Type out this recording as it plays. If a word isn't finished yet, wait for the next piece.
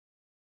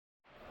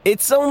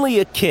It's only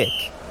a kick,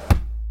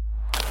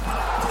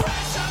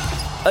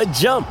 a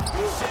jump,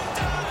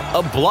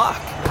 a block.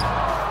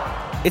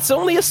 It's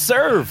only a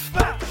serve.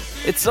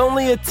 It's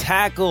only a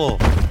tackle,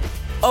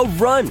 a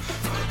run.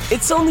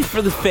 It's only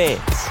for the fans.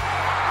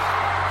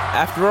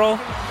 After all,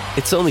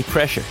 it's only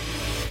pressure.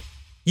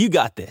 You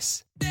got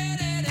this.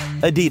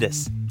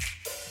 Adidas.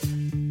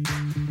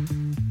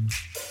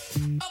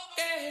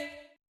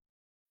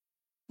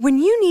 When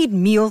you need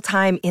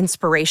mealtime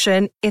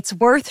inspiration, it's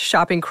worth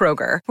shopping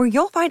Kroger, where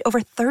you'll find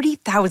over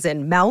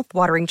 30,000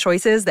 mouth-watering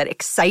choices that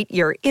excite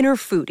your inner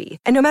foodie.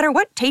 And no matter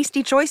what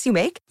tasty choice you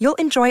make, you'll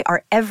enjoy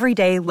our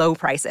everyday low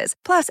prices,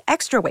 plus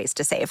extra ways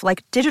to save,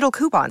 like digital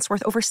coupons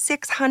worth over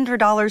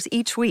 $600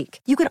 each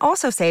week. You can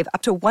also save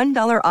up to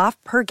 $1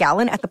 off per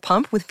gallon at the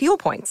pump with fuel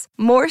points.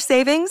 More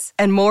savings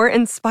and more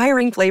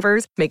inspiring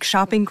flavors make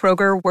shopping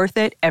Kroger worth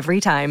it every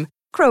time.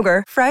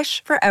 Kroger,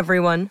 fresh for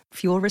everyone.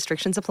 Fuel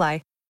restrictions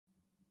apply.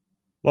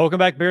 Welcome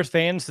back, Bears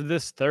fans, to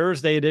this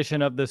Thursday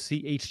edition of the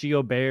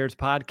CHGO Bears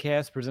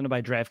podcast presented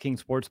by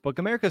DraftKings Sportsbook,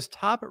 America's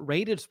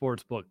top-rated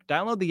sportsbook.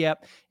 Download the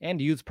app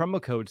and use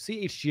promo code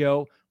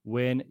CHGO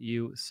when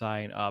you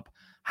sign up.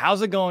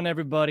 How's it going,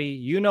 everybody?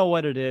 You know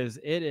what it is.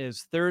 It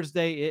is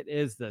Thursday. It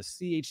is the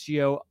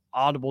CHGO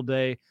Audible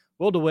Day.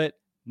 Will DeWitt,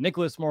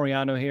 Nicholas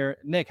Moriano here.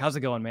 Nick, how's it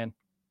going, man?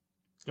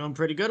 It's going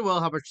pretty good, Will.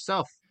 How about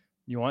yourself?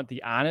 You want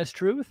the honest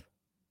truth?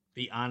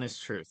 The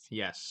honest truth,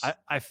 yes.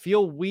 I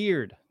feel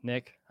weird,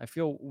 Nick. I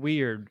feel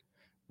weird.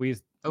 We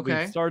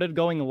started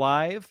going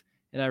live,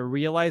 and I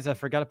realized I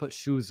forgot to put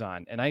shoes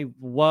on. And I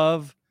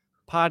love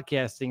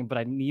podcasting, but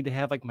I need to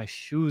have like my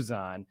shoes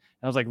on. And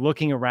I was like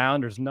looking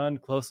around. There's none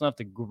close enough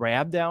to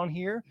grab down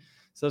here.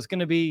 So it's going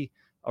to be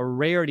a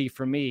rarity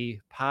for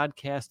me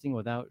podcasting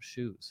without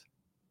shoes.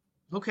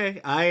 Okay,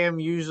 I am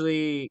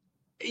usually,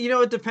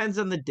 it depends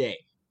on the day.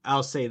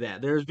 I'll say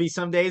that. There's be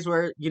some days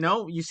where,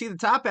 you see the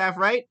top half,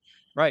 right?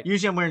 Right.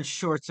 Usually I'm wearing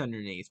shorts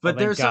underneath. But Thank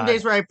there's some God.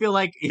 days where I feel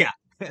like,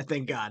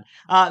 thank God.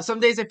 Some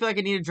days I feel like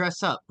I need to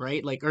dress up,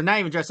 right? Like, or not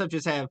even dress up,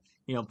 just have,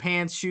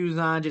 pants, shoes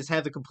on, just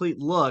have the complete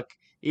look,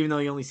 even though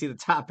you only see the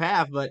top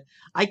half. But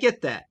I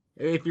get that.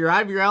 If you're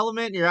out of your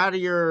element, you're out of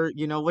your,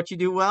 what you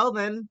do well,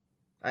 then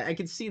I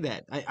can see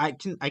that. I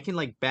can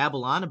like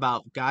babble on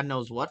about God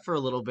knows what for a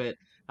little bit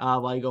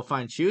while you go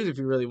find shoes if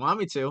you really want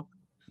me to.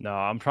 No,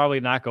 I'm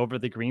probably knock over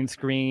the green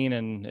screen,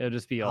 and it'll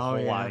just be a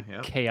whole lot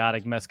of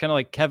chaotic mess. Kind of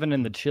like Kevin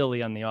and the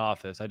chili on The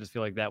Office. I just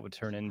feel like that would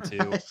turn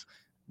into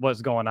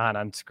what's going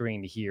on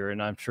screen here, and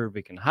I'm sure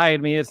we can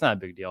hide me. It's not a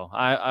big deal.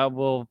 I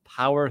will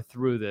power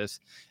through this.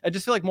 I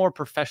just feel like more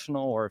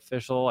professional or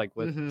official, like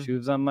with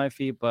shoes on my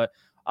feet, but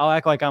I'll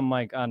act like I'm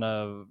like on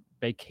a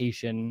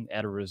vacation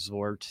at a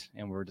resort,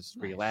 and we're just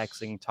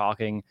relaxing,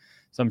 talking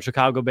some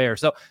Chicago Bears.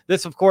 So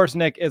this, of course,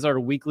 Nick, is our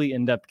weekly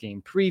in-depth game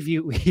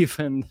preview,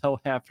 even though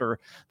after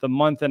the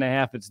month and a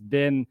half it's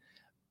been,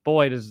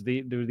 boy,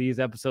 do these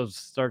episodes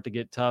start to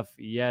get tough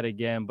yet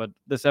again. But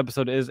this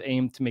episode is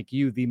aimed to make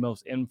you the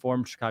most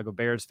informed Chicago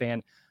Bears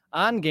fan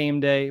on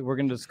game day. We're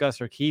going to discuss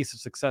our keys to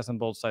success on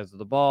both sides of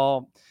the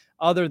ball,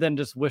 other than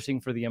just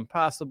wishing for the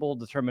impossible,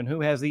 determine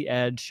who has the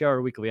edge, share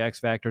our weekly X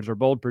Factors or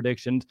bold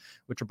predictions,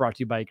 which are brought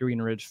to you by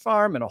Green Ridge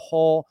Farm, and a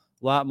whole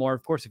lot more.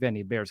 Of course, if you have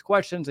any Bears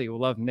questions that you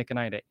would love Nick and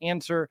I to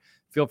answer,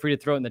 feel free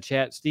to throw it in the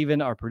chat. Steven,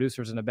 our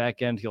producer's in the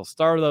back end, he'll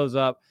star those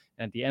up.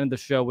 And at the end of the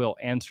show, we'll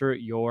answer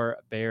your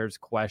Bears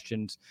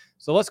questions.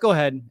 So let's go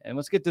ahead and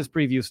let's get this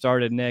preview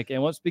started, Nick.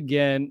 And let's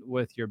begin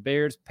with your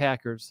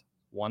Bears-Packers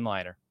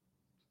one-liner.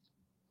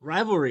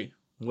 Rivalry.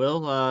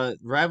 Will,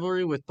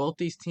 rivalry with both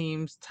these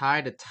teams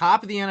tied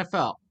atop of the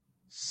NFL.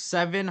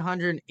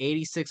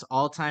 786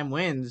 all-time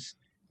wins.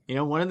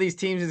 One of these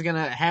teams is going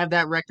to have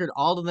that record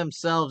all to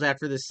themselves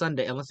after this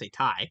Sunday, unless they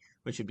tie,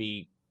 which would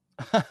be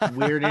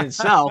weird in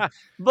itself.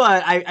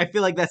 But I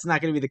feel like that's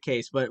not going to be the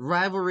case. But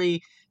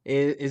rivalry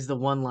is the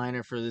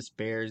one-liner for this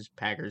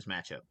Bears-Packers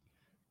matchup.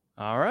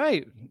 All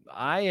right.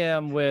 I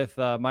am with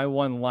my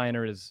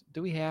one-liner is,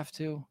 do we have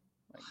to?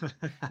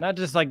 Not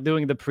just like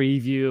doing the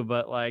preview,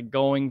 but like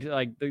going to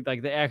like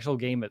the actual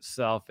game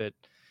itself. It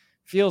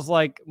feels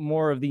like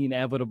more of the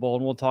inevitable,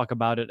 and we'll talk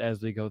about it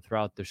as we go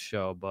throughout the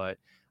show. But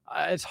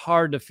it's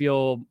hard to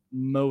feel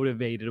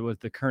motivated with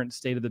the current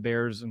state of the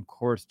Bears, and of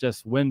course,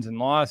 just wins and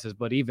losses.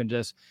 But even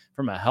just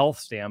from a health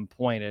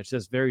standpoint, it's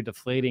just very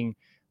deflating.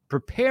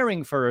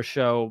 Preparing for a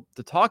show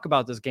to talk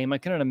about this game, I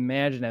couldn't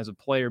imagine as a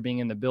player being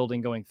in the building,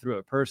 going through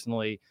it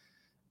personally,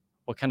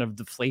 what kind of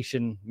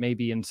deflation may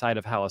be inside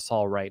of Halas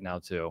Hall right now,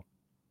 too.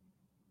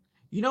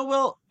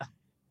 Will,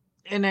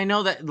 and I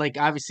know that, like,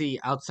 obviously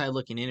outside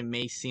looking in, it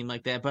may seem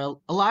like that, but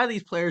a lot of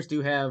these players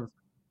do have,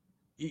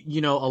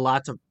 a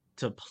lot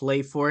to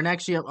play for. And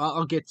actually,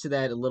 I'll get to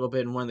that a little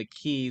bit in one of the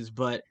keys.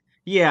 But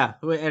yeah,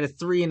 at a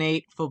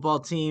 3-8 football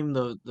team,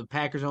 the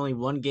Packers are only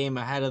one game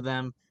ahead of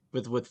them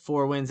with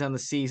 4 wins on the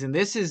season.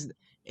 This is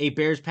a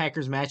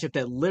Bears-Packers matchup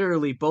that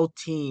literally both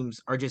teams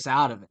are just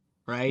out of it,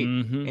 right?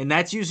 Mm-hmm. And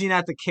that's usually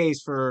not the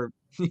case for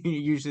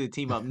usually the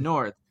team up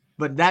north.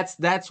 But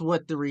that's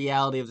what the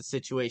reality of the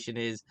situation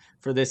is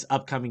for this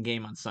upcoming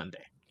game on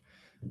Sunday.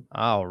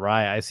 All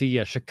right. I see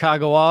a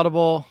Chicago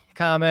Audible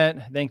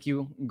comment. Thank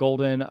you,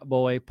 Golden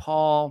Boy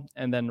Paul.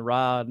 And then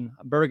Rod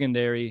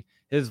Burgundy,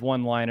 his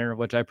one-liner,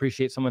 which I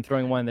appreciate someone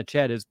throwing one in the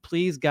chat, is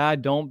please,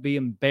 God, don't be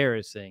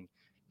embarrassing.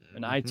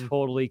 And I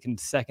totally can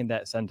second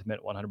that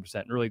sentiment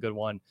 100%. Really good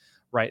one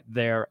right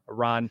there,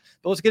 Ron.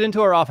 But let's get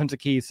into our offensive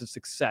keys to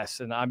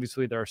success. And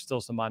obviously there are still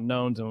some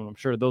unknowns, and I'm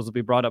sure those will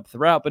be brought up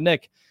throughout. But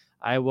Nick,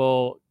 I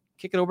will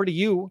kick it over to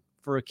you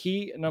for a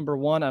key number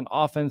one on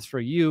offense for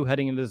you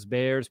heading into this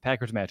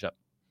Bears-Packers matchup.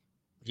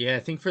 Yeah, I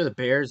think for the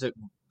Bears,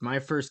 my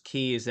first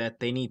key is that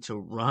they need to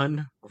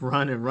run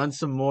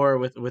some more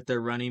with their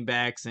running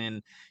backs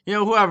and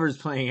whoever's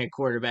playing at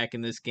quarterback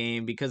in this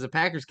game, because the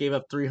Packers gave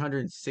up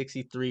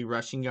 363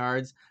 rushing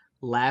yards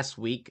last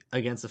week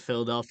against the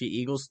Philadelphia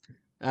Eagles.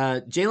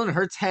 Jalen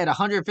Hurts had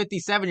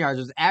 157 yards,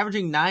 was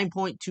averaging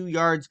 9.2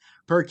 yards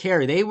per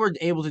carry. They were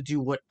able to do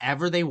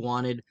whatever they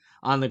wanted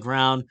on the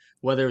ground,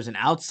 whether it was an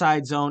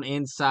outside zone,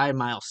 inside.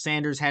 Miles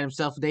Sanders had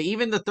himself a day.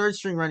 Even the third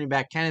string running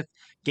back, Kenneth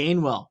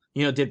Gainwell,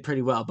 did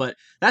pretty well. But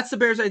that's the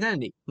Bears'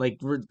 identity. Like,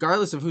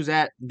 regardless of who's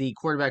at the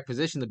quarterback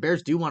position, the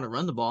Bears do want to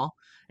run the ball.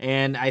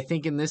 And I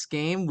think in this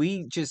game,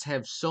 we just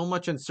have so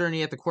much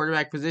uncertainty at the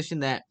quarterback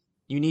position that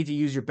you need to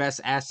use your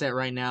best asset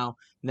right now,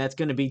 and that's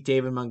going to be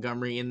David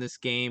Montgomery in this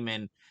game.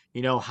 And,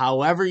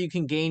 however you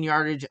can gain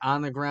yardage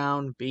on the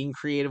ground, being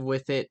creative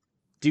with it,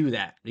 do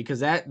that, because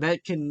that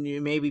can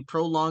maybe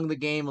prolong the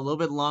game a little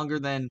bit longer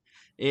than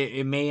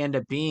it may end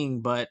up being.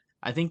 But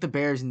I think the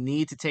Bears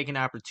need to take an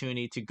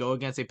opportunity to go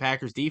against a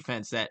Packers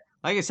defense that,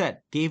 like I said,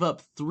 gave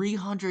up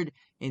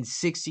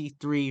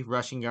 363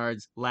 rushing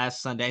yards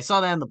last Sunday. I saw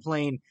that on the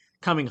plane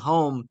coming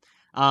home,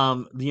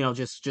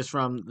 just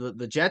from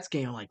the Jets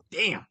game. I'm like,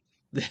 damn,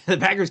 the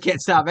Packers can't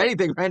stop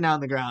anything right now on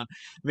the ground.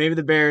 Maybe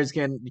the Bears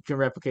can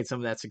replicate some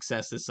of that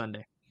success this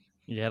Sunday.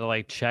 You had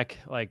to check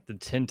the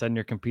tint on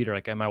your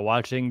computer. Am I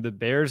watching the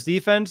Bears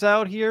defense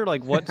out here?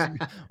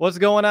 What's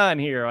going on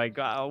here?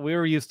 We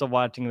were used to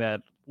watching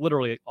that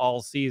literally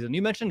all season.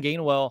 You mentioned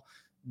Gainwell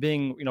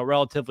being,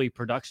 relatively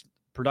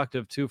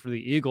productive too for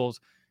the Eagles.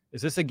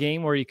 Is this a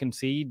game where you can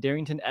see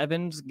Darrington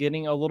Evans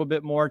getting a little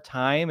bit more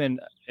time and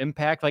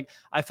impact?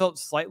 I felt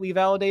slightly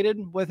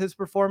validated with his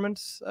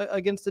performance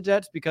against the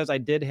Jets because I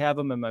did have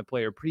him in my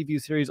player preview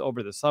series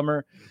over the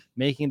summer,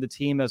 making the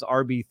team as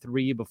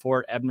RB3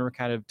 before Ebner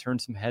kind of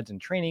turned some heads in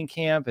training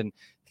camp and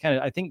kind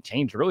of, I think,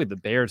 changed really the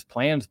Bears'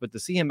 plans. But to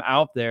see him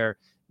out there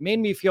made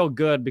me feel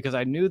good because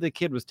I knew the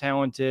kid was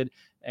talented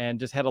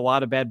and just had a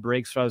lot of bad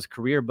breaks throughout his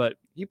career, but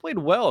he played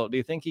well. Do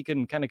you think he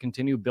can kind of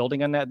continue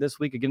building on that this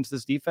week against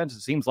this defense?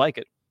 It seems like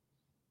it.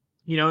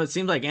 It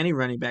seems like any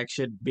running back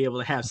should be able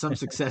to have some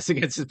success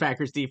against the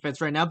Packers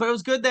defense right now, but it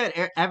was good that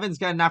Evans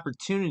got an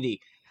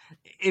opportunity.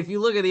 If you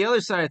look at the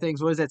other side of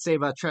things, what does that say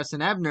about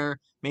Treston Ebner?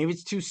 Maybe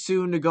it's too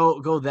soon to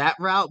go that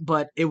route,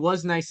 but it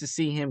was nice to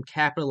see him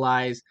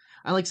capitalize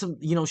on some,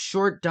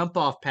 short dump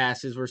off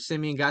passes where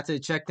Simeon got to the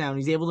check down.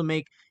 He's able to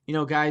make,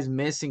 guys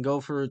miss and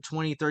go for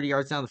 20, 30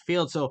 yards down the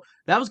field. So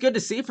that was good to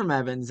see from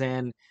Evans.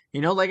 And,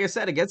 like I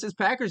said, against his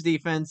Packers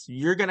defense,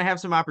 you're going to have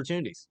some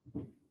opportunities.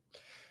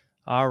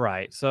 All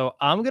right. So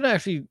I'm going to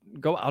actually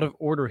go out of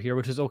order here,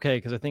 which is okay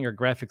because I think our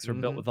graphics are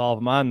built with all of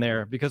them on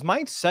there, because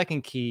my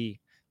second key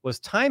was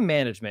time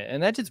management.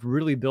 And that just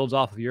really builds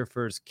off of your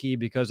first key,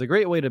 because a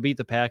great way to beat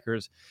the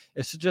Packers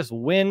is to just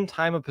win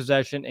time of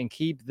possession and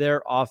keep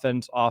their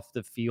offense off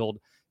the field,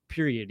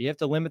 period. You have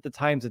to limit the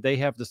times that they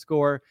have to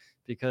score,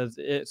 because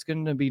it's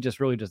going to be just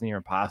near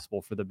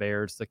impossible for the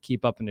Bears to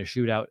keep up in a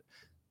shootout,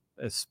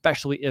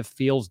 especially if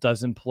Fields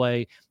doesn't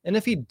play. And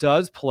if he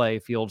does play,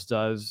 Fields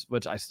does,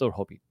 which I still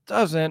hope he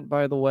doesn't,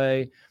 by the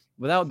way,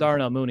 without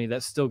Darnell Mooney,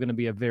 that's still going to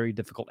be a very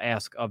difficult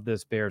ask of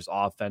this Bears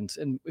offense.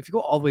 And if you go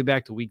all the way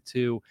back to week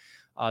 2,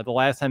 the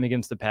last time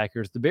against the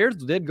Packers, the Bears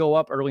did go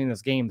up early in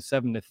this game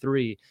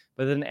 7-3,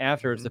 but then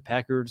after it's the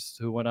Packers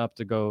who went up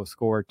to go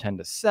score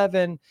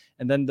 10-7.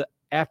 And then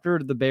after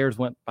the Bears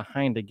went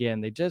behind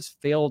again, they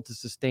just failed to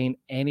sustain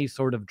any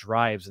sort of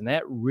drives. And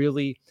that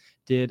really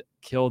did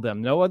kill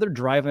them. No other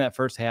drive in that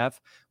first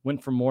half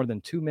went for more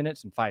than 2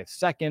 minutes and 5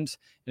 seconds.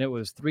 And it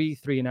was 3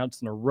 and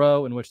outs in a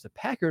row in which the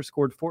Packers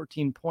scored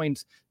 14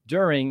 points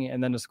during,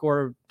 and then the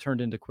score turned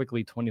into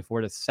quickly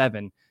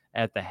 24-7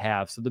 at the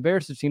half. So the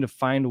Bears just need to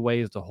find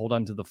ways to hold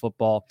on to the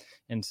football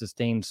and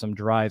sustain some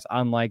drives,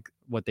 unlike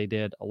what they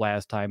did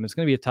last time. It's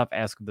going to be a tough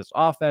ask of this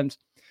offense,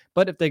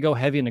 but if they go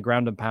heavy in the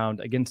ground and pound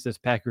against this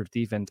Packers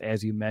defense,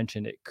 as you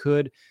mentioned, it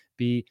could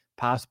be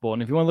possible.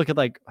 And if you want to look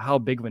at how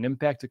big of an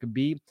impact it could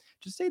be,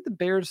 just say the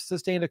Bears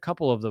sustained a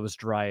couple of those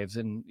drives.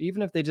 And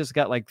even if they just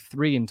got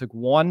 3 and took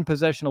one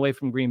possession away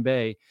from Green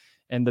Bay,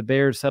 and the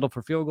Bears settled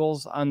for field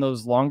goals on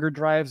those longer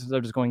drives, they're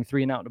just going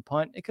 3 and out and a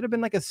punt, it could have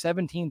been a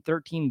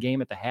 17-13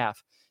 game at the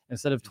half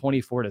instead of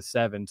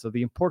 24-7. So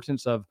the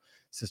importance of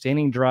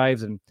sustaining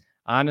drives, and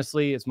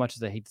honestly, as much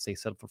as I hate to say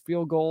settle for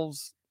field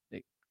goals,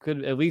 it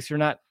could, at least you're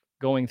not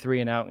going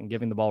 3 and out and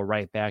giving the ball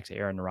right back to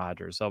Aaron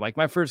Rodgers. So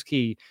my first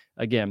key,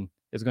 again,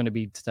 is going to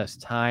be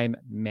just time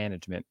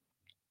management.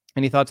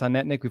 Any thoughts on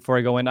that, Nick, before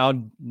I go in?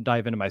 I'll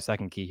dive into my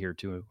second key here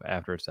too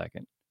after a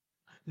second.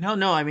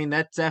 No. I mean,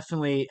 that's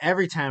definitely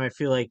every time I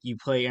feel like you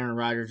play Aaron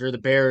Rodgers or the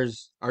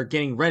Bears are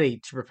getting ready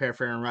to prepare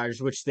for Aaron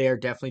Rodgers, which they are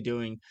definitely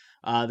doing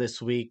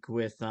this week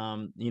with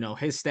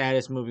his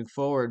status moving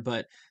forward.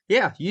 But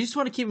yeah, you just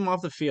want to keep him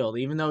off the field,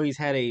 even though he's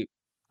had a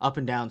up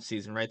and down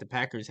season, right? The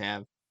Packers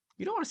have.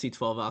 You don't want to see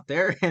 12 out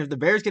there, and if the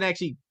Bears can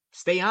actually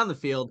stay on the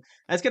field,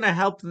 that's going to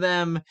help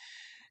them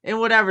in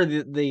whatever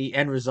the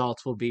end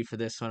results will be for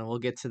this one. And we'll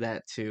get to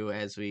that too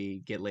as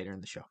we get later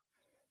in the show.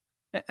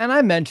 And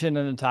I mentioned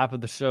in the top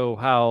of the show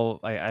how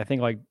I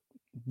think like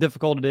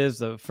difficult it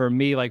is for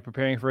me, like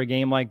preparing for a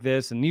game like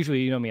this. And usually,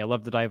 you know me, I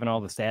love to dive in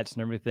all the stats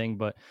and everything,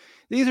 but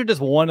these are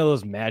just one of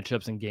those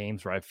matchups and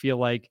games where I feel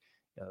like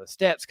the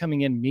stats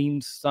coming in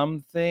mean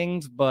some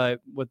things, but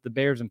with the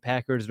Bears and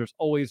Packers, there's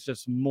always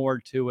just more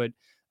to it,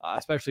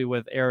 especially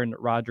with Aaron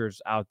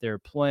Rodgers out there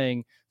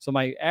playing. So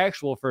my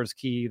actual first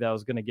key that I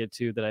was going to get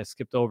to that I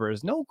skipped over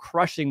is no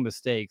crushing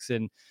mistakes.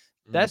 And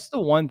that's the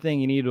one thing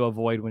you need to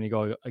avoid when you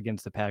go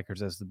against the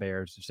Packers as the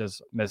Bears. It's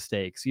just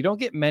mistakes. You don't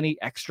get many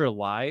extra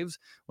lives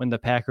when the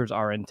Packers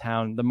are in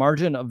town. The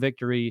margin of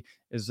victory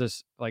is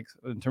just like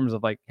in terms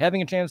of like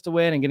having a chance to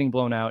win and getting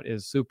blown out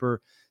is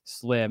super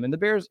slim. And the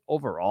Bears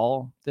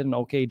overall did an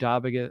okay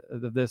job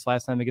of this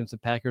last time against the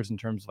Packers in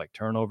terms of like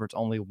turnovers.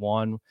 Only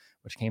one,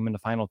 which came in the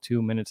final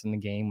 2 minutes in the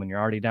game when you're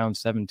already down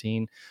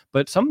 17.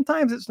 But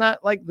sometimes it's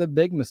not like the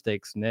big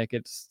mistakes, Nick.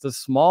 It's the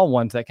small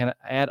ones that can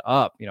add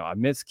up. You know, a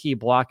missed key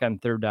block on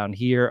third down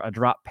here, a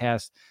drop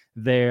pass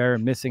there,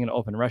 missing an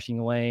open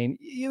rushing lane.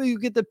 You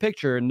get the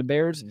picture. And the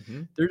Bears,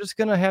 they're just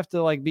going to have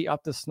to like be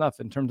up to snuff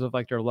in terms of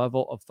like their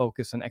level of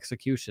focus and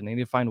execution. They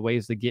need to find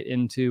ways to get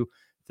into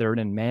third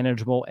and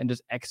manageable and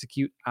just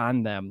execute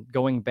on them.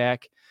 Going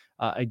back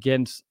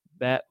against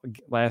that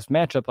last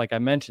matchup, like I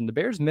mentioned, the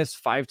Bears missed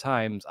 5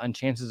 times on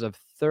chances of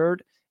 3rd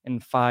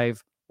and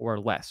 5 or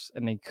less,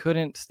 and they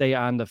couldn't stay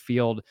on the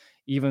field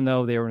even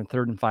though they were in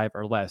 3rd and 5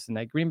 or less. And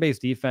that Green Bay's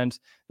defense,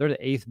 they're the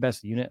 8th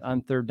best unit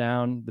on third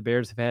down. The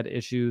Bears have had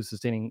issues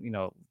sustaining,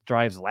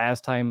 drives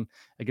last time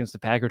against the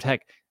Packers.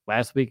 Heck,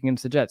 last week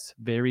against the Jets,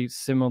 very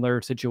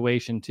similar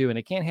situation too. And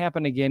it can't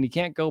happen again. You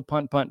can't go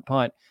punt.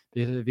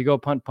 Because if you go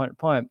punt,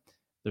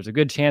 there's a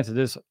good chance that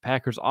this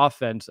Packers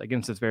offense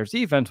against this Bears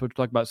defense, which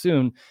we'll talk about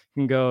soon,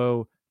 can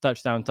go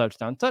touchdown.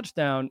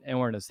 And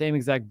we're in the same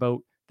exact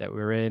boat that we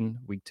were in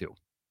week 2.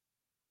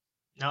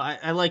 No,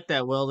 I like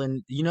that, Will.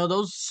 And,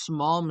 those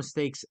small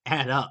mistakes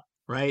add up,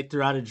 right?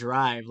 Throughout a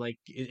drive. Like,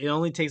 it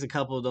only takes a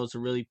couple of those to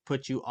really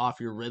put you off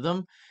your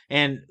rhythm.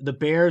 And the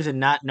Bears and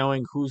not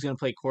knowing who's going to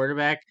play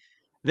quarterback,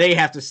 they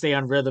have to stay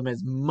on rhythm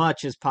as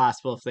much as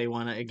possible if they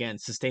want to, again,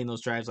 sustain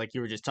those drives like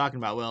you were just talking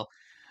about, Will.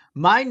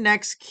 My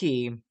next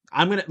key,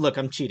 I'm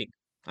cheating.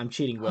 I'm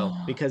cheating, Will,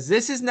 because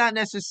this is not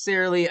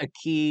necessarily a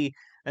key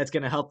that's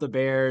going to help the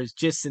Bears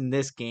just in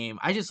this game.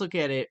 I just look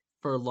at it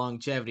for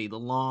longevity, the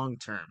long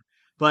term.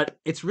 But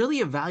it's really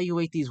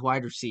evaluate these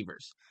wide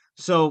receivers.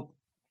 So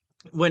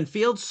when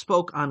Fields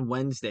spoke on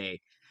Wednesday,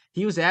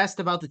 he was asked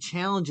about the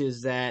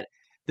challenges that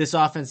this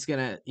offense is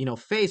going to,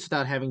 face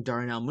without having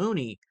Darnell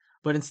Mooney.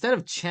 But instead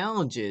of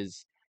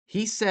challenges,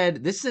 he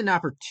said this is an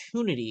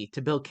opportunity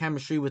to build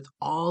chemistry with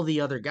all the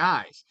other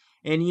guys.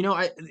 And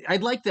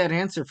I'd like that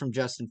answer from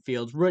Justin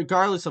Fields,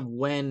 regardless of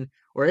when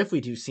or if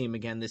we do see him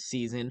again this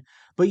season.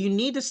 But you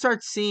need to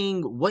start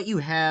seeing what you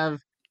have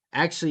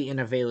actually in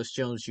a Velus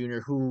Jones Jr.,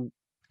 who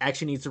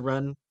actually needs to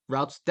run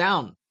routes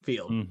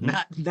downfield,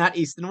 not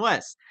east and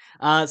west.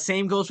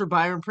 Same goes for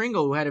Byron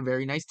Pringle, who had a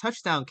very nice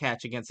touchdown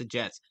catch against the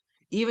Jets.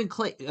 Even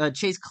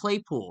Chase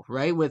Claypool,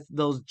 right, with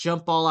those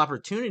jump ball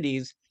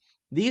opportunities.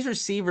 These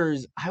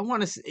receivers, I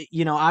want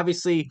to,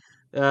 obviously,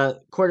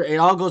 it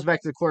all goes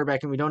back to the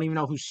quarterback, and we don't even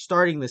know who's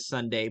starting this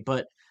Sunday.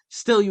 But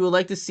still, you would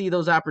like to see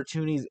those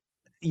opportunities,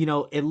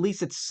 at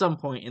least at some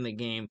point in the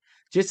game,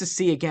 just to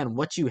see again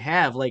what you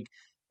have. Like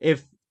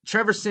if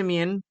Trevor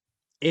Siemian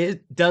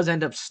does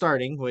end up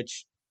starting,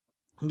 which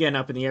again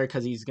up in the air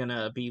because he's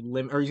gonna be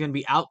he's gonna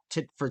be out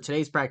for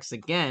today's practice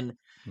again.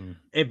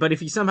 But if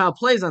he somehow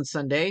plays on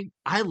Sunday,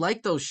 I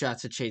like those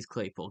shots at Chase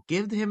Claypool.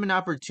 Give him an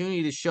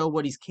opportunity to show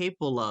what he's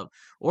capable of,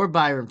 or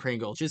Byron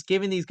Pringle, just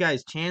giving these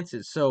guys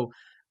chances. So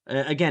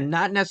again,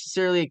 not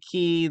necessarily a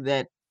key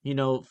that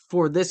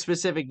for this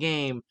specific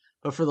game,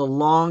 but for the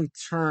long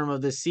term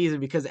of this season.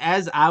 Because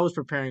as I was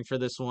preparing for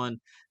this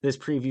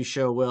preview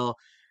show, Will,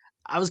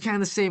 I was kind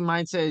of the same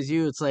mindset as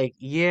you. It's like,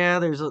 yeah,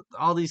 there's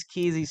all these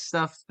keys, these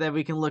stuff that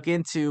we can look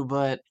into,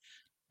 but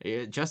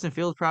Justin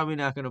Fields probably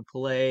not going to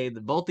play.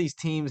 Both these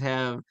teams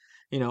have,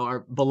 are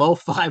below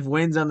 5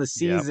 wins on the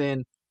season.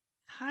 Yep.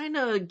 Kind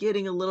of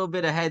getting a little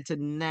bit ahead to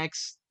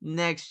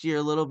next year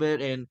a little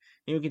bit, and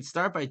we can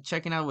start by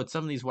checking out what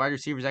some of these wide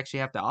receivers actually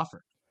have to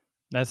offer.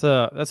 That's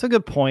a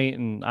good point,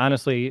 and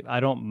honestly, I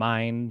don't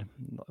mind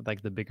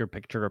like the bigger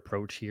picture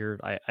approach here.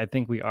 I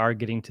think we are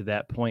getting to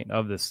that point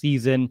of the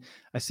season.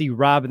 I see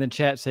Rob in the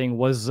chat saying,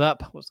 "What's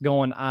up? What's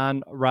going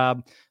on,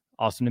 Rob?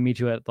 Awesome to meet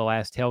you at the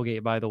last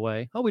tailgate, by the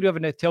way. Oh, we do have a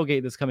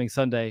tailgate this coming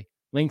Sunday.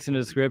 Links in the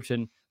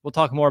description. We'll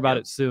talk more about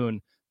it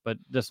soon, but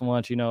just want to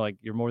let you know, like,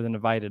 you're more than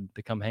invited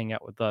to come hang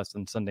out with us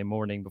on Sunday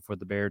morning before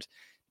the Bears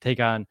take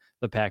on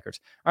the Packers.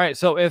 All right,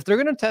 so if they're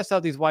going to test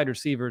out these wide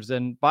receivers,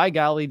 then by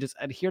golly, just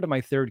adhere to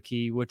my third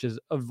key, which is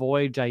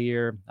avoid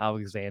Jair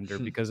Alexander,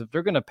 because if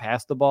they're going to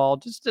pass the ball,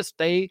 just to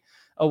stay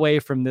away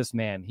from this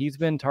man. He's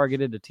been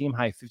targeted a team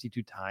high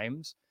 52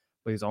 times,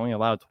 but he's only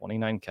allowed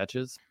 29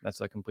 catches.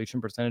 That's a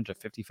completion percentage of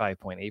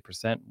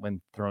 55.8%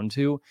 when thrown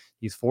to.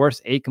 He's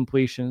forced 8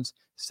 completions,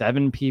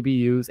 7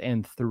 PBUs,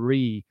 and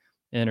 3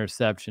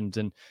 interceptions.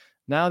 And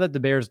now that the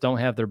Bears don't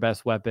have their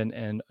best weapon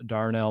and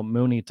Darnell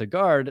Mooney to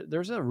guard,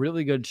 there's a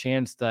really good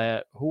chance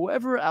that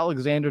whoever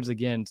Alexander's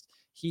against,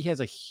 he has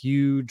a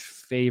huge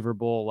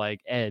favorable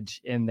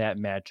edge in that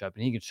matchup,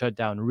 and he can shut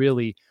down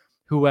really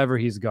whoever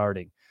he's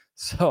guarding.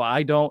 So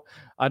I don't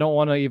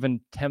want to even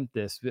tempt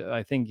this.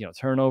 I think,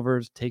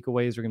 turnovers,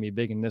 takeaways are going to be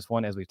big in this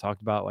one, as we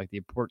talked about, the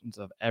importance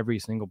of every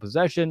single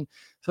possession.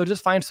 So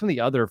just find some of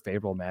the other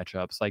favorable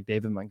matchups, like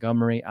David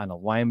Montgomery on a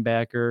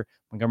linebacker.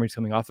 Montgomery's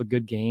coming off a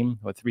good game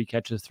with 3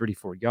 catches,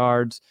 34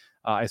 yards.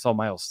 I saw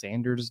Miles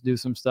Sanders do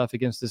some stuff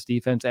against this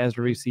defense as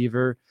a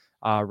receiver.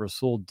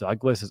 Rasul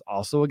Douglas is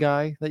also a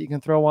guy that you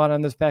can throw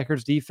on this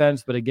Packers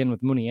defense. But again,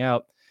 with Mooney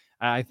out,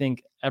 I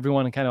think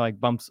everyone kind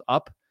of bumps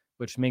up,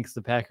 which makes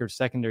the Packers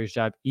secondary's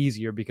job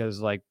easier because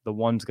the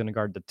one's going to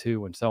guard the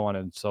 2 and so on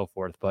and so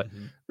forth. But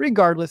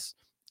regardless,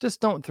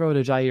 just don't throw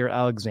to Jair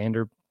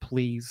Alexander,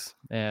 please,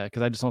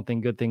 because I just don't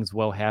think good things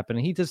will happen.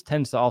 And he just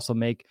tends to also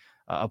make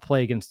a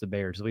play against the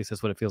Bears. At least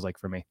that's what it feels like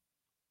for me.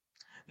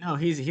 No,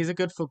 he's a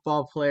good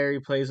football player. He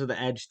plays with an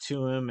edge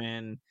to him,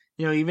 and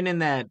even in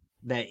that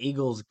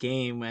Eagles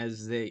game,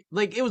 as it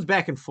was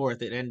back and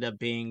forth, it ended up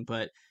being,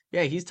 but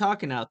yeah, he's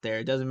talking out there.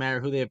 It doesn't matter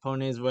who the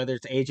opponent is, whether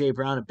it's AJ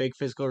Brown, a big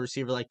physical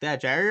receiver like that.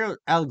 Jair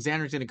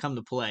Alexander's going to come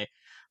to play,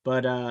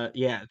 but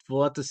yeah,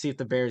 we'll have to see if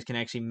the Bears can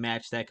actually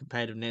match that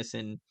competitiveness.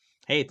 And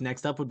hey,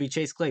 next up would be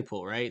Chase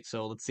Claypool, right?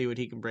 So let's see what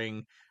he can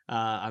bring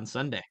on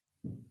Sunday.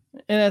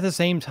 And at the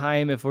same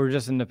time, if we're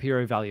just in the pure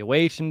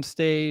evaluation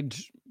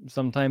stage,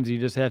 sometimes you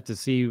just have to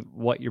see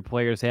what your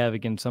players have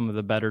against some of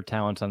the better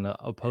talents on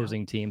the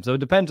opposing team. So it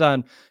depends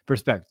on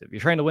perspective. You're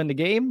trying to win the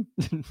game,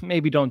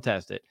 maybe don't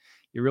test it.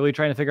 You're really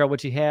trying to figure out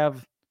what you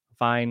have,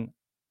 fine,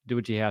 do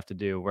what you have to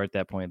do. We're at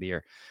that point of the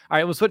year. All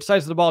right, we'll switch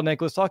sides of the ball,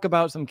 Nick. Let's talk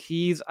about some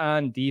keys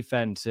on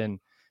defense. And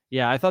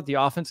yeah, I thought the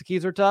offensive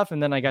keys were tough,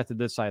 and then I got to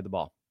this side of the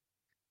ball.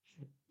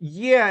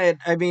 Yeah,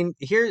 I mean,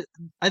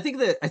 I think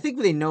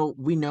we know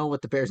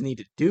what the Bears need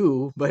to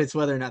do, but it's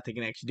whether or not they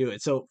can actually do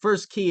it. So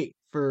first key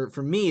for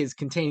me is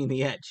containing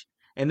the edge,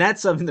 and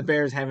that's something the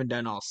Bears haven't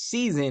done all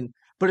season,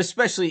 but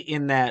especially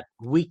in that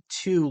week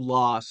 2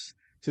 loss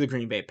to the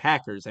Green Bay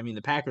Packers. I mean,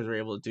 the Packers were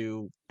able to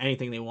do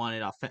anything they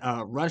wanted,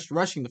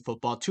 rushing the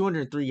football,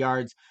 203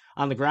 yards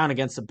on the ground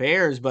against the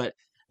Bears, but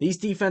these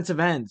defensive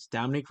ends,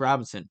 Dominic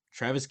Robinson,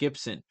 Travis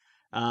Gibson,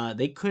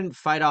 they couldn't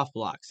fight off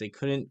blocks. They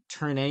couldn't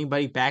turn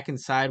anybody back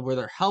inside where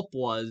their help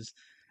was.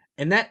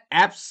 And that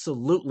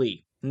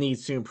absolutely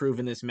needs to improve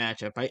in this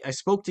matchup. I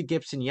spoke to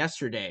Gibson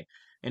yesterday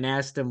and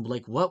asked him,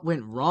 what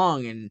went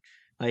wrong? And,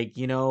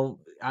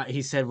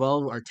 he said,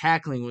 well, our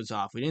tackling was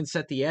off. We didn't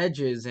set the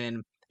edges,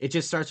 and it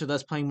just starts with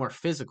us playing more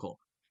physical.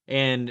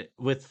 And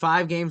with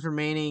 5 games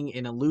remaining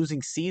in a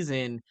losing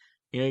season,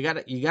 you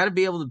gotta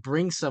be able to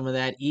bring some of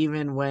that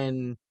even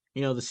when,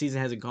 the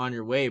season hasn't gone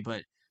your way.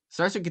 But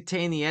starts to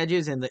contain the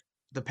edges, and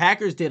the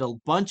Packers did a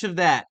bunch of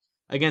that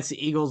against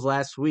the Eagles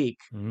last week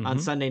on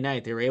Sunday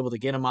night. They were able to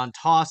get them on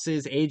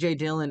tosses, A.J.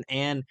 Dillon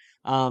and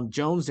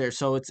Jones there.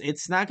 So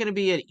it's not going to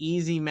be an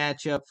easy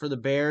matchup for the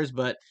Bears,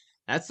 but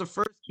that's the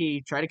first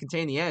key. Try to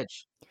contain the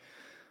edge.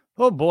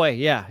 Oh boy,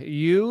 yeah.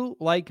 You,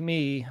 like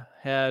me,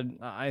 had,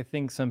 I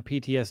think, some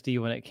PTSD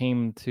when it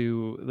came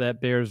to that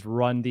Bears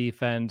run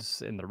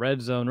defense in the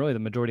red zone, really the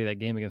majority of that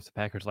game against the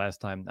Packers last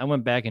time. I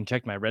went back and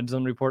checked my red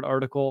zone report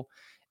article,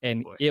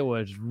 and it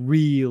was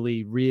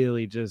really,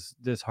 really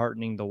just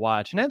disheartening to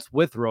watch. And that's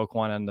with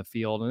Roquan on the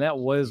field, and that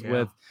was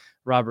with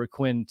Robert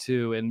Quinn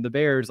too. And the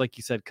Bears, like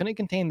you said, couldn't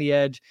contain the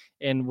edge.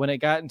 And when it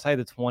got inside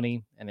the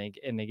 20 and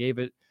they gave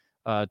it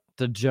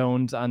to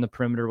Jones on the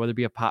perimeter, whether it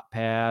be a pop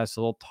pass, a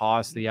little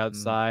toss to the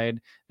outside,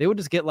 they would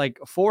just get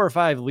 4 or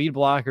 5 lead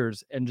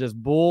blockers and just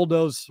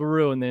bulldoze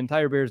through. And the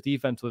entire Bears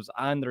defense was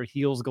on their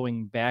heels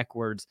going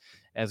backwards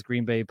as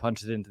Green Bay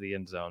punched it into the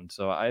end zone.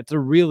 So it's a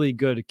really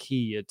good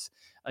key. It's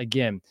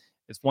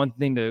one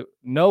thing to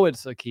know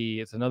it's a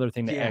key. It's another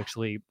thing to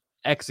actually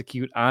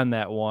execute on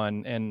that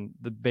one. And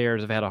the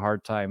Bears have had a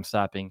hard time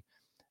stopping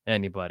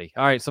anybody.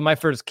 All right. So my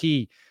first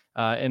key,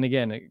 and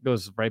again, it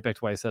goes right back to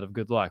what I said of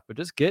good luck, but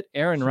just get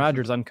Aaron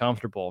Rodgers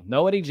uncomfortable.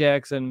 No Eddie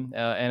Jackson.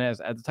 And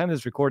at the time of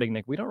this recording,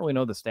 Nick, we don't really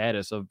know the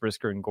status of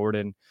Brisker and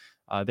Gordon.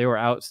 They were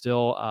out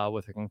still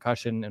with a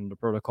concussion and the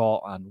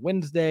protocol on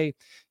Wednesday.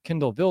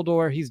 Kendall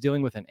Vildor, he's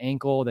dealing with an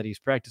ankle that he's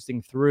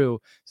practicing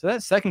through. So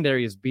that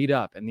secondary is beat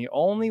up. And the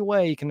only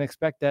way you can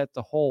expect that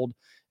to hold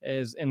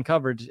is in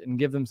coverage and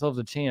give themselves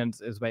a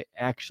chance is by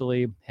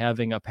actually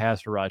having a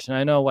pass rush. And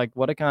I know,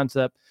 what a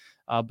concept.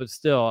 But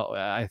still,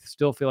 I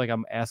still feel like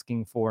I'm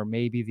asking for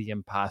maybe the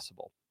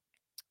impossible.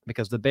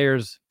 because the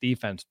Bears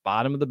defense,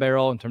 bottom of the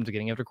barrel in terms of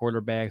getting after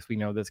quarterbacks. We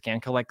know this,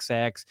 can't collect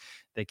sacks.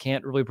 They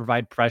can't really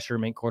provide pressure,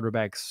 make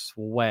quarterbacks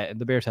sweat. And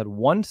the Bears had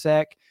 1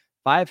 sack,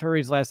 5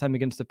 hurries last time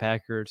against the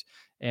Packers.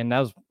 And that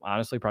was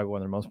honestly probably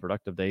one of their most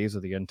productive days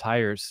of the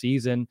entire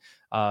season.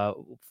 4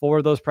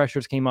 of those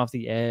pressures came off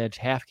the edge.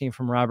 Half came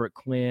from Robert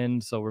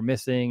Quinn. So we're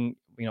missing,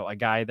 a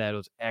guy that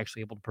was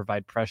actually able to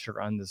provide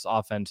pressure on this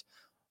offense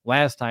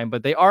last time,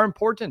 but they are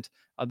important.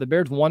 The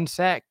Bears' 1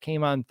 sack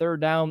came on 3rd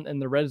down in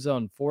the red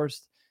zone,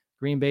 forced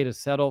Green Bay to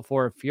settle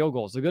for a field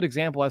goal. It's a good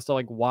example as to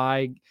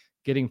why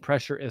getting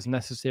pressure is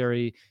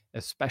necessary,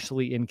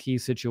 especially in key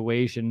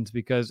situations,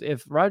 because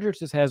if Rodgers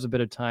just has a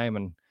bit of time,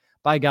 and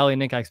by golly,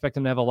 Nick, I expect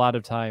him to have a lot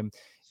of time,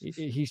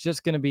 he's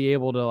just going to be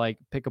able to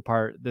pick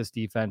apart this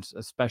defense,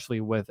 especially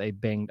with a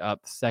banged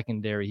up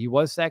secondary. He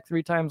was sacked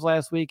 3 times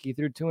last week. He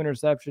threw 2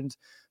 interceptions.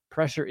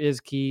 Pressure is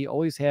key.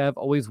 Always have,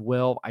 always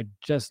will. I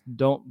just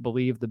don't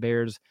believe the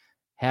Bears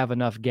have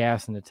enough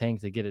gas in the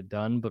tank to get it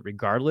done. But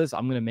regardless,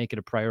 I'm going to make it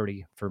a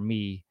priority for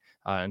me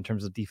in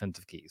terms of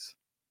defensive keys.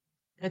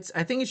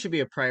 I think it should be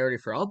a priority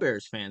for all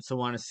Bears fans to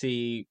want to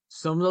see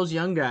some of those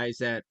young guys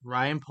that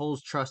Ryan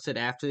Poles trusted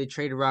after they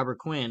traded Robert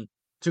Quinn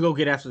to go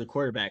get after the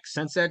quarterback.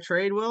 Since that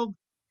trade,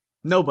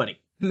 nobody's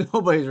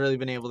really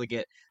been able to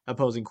get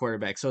opposing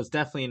quarterbacks. So it's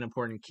definitely an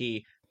important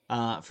key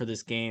for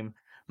this game.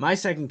 My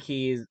second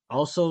key is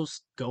also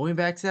going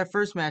back to that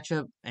first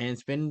matchup, and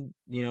it's been,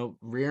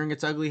 rearing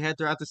its ugly head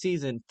throughout the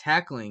season,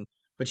 tackling,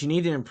 but you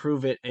need to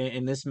improve it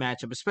in this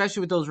matchup, especially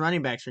with those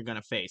running backs you're going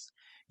to face.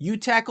 You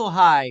tackle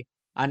high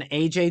on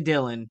A.J.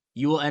 Dillon,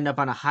 you will end up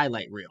on a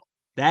highlight reel.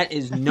 That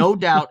is no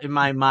doubt in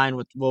my mind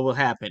what will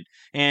happen.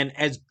 And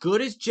as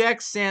good as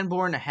Jack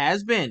Sanborn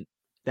has been,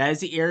 that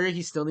is the area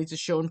he still needs to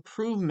show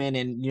improvement.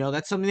 And,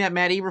 that's something that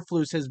Matt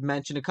Eberflus has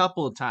mentioned a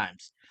couple of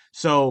times.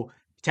 So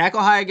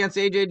tackle high against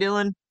A.J.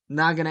 Dillon,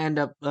 not going to end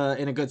up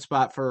in a good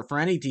spot for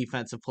any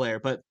defensive player.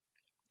 But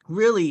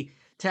really,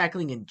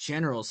 tackling in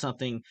general is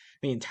something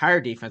the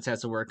entire defense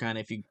has to work on.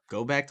 If you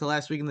go back to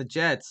last week in the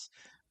Jets,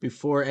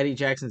 before Eddie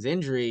Jackson's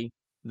injury,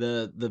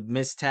 the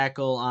missed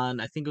tackle on,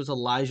 I think it was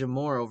Elijah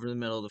Moore over the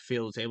middle of the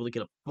field, was able to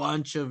get a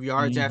bunch of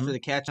yards after the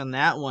catch on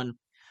that one.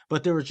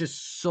 But there were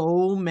just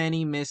so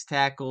many missed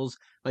tackles,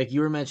 like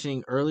you were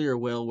mentioning earlier,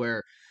 Will,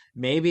 where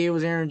maybe it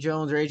was Aaron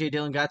Jones or A.J.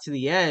 Dillon got to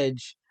the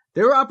edge.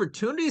 There were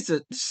opportunities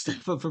to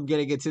step up from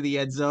getting it to the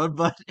end zone,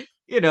 but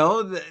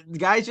the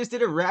guys just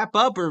didn't wrap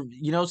up or,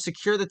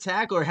 secure the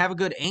tackle or have a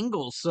good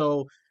angle.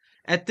 So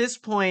at this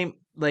point,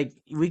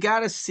 we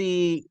got to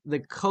see the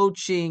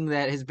coaching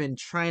that has been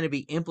trying to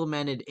be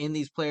implemented in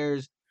these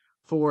players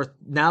for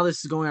now.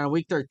 This is going on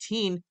week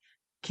 13.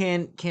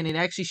 Can it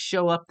actually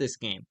show up this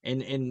game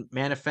and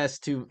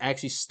manifest to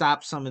actually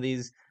stop some of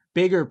these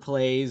bigger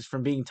plays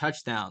from being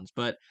touchdowns?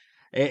 But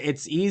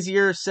it's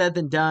easier said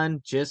than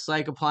done, just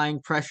like applying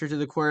pressure to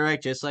the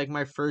quarterback, just like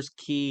my first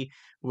key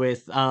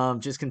with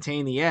just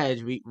containing the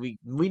edge. We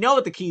know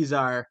what the keys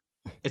are.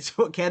 It's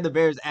what can the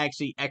Bears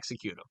actually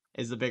execute them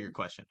is the bigger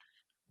question.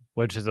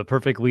 Which is a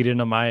perfect lead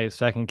into my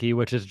second key,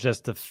 which is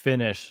just to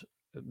finish.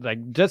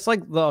 Just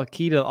like the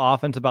key to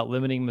offense about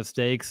limiting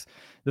mistakes,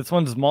 this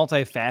one's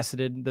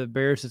multifaceted. The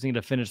Bears just need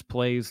to finish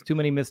plays. Too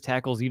many missed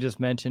tackles you just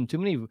mentioned. Too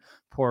many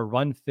poor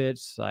run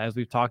fits, as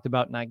we've talked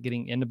about, not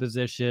getting into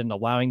position,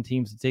 allowing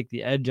teams to take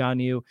the edge on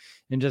you,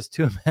 and just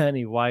too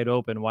many wide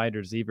open wide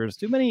receivers.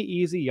 Too many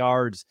easy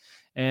yards.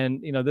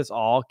 And, this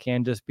all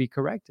can just be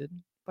corrected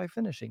by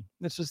finishing.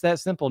 It's just that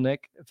simple,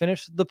 Nick.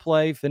 Finish the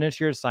play, finish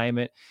your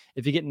assignment.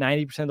 If you get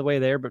 90% of the way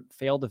there but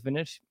fail to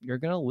finish, you're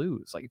going to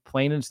lose.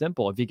 Plain and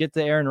simple. If you get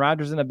to Aaron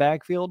Rodgers in the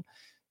backfield,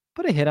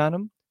 put a hit on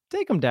him,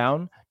 take him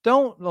down.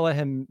 Don't let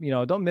him,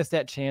 don't miss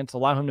that chance.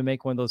 Allow him to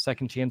make one of those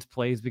second chance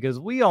plays, because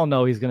we all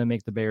know he's going to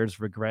make the Bears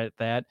regret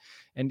that.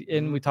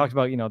 And we talked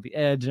about, the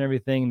edge and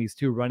everything, and these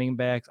 2 running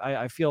backs.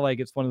 I feel like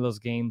it's one of those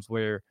games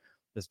where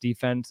this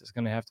defense is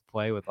going to have to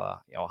play with a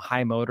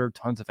high motor,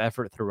 tons of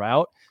effort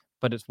throughout.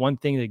 But it's one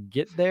thing to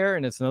get there,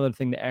 and it's another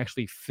thing to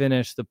actually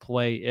finish the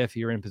play if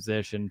you're in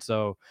position.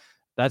 So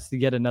that's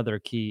yet another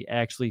key.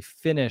 Actually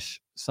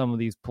finish some of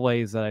these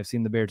plays that I've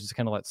seen the Bears just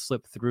kind of let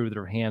slip through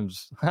their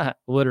hands,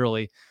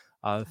 literally,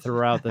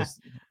 throughout this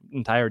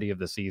entirety of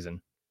the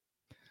season.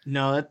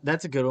 No,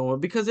 that's a good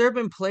one, because there have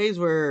been plays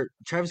where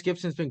Travis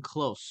Gibson's been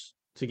close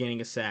to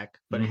getting a sack,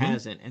 but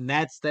hasn't, and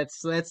that's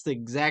the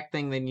exact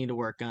thing they need to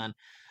work on.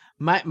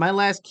 My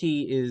last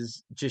key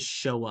is just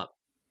show up.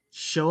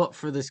 Show up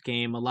for this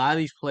game. A lot of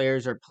these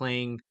players are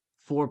playing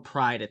for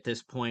pride at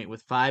this point,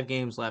 with 5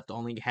 games left,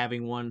 only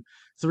having won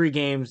 3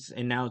 games,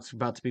 and now it's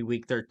about to be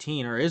week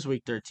 13, or is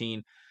week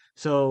 13.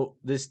 So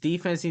this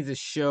defense needs to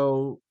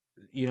show,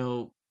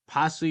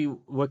 possibly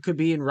what could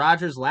be in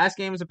Rodgers' last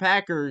game as a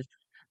Packers,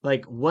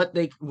 what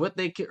they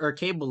are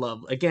capable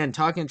of. Again,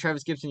 talking to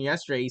Travis Gibson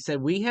yesterday, he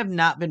said, we have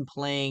not been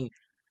playing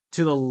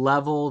to the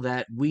level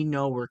that we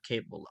know we're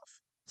capable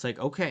of. It's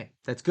okay,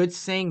 that's good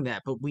saying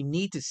that, but we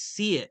need to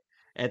see it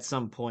at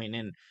some point.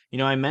 And,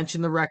 I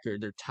mentioned the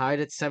record. They're tied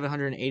at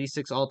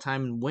 786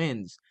 all-time in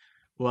wins.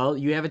 Well,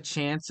 you have a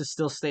chance to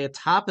still stay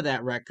atop of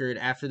that record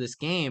after this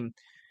game.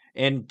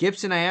 And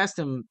Gibson, I asked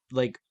him,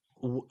 like,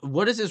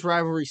 what does this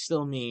rivalry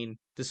still mean,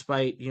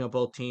 despite,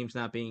 both teams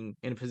not being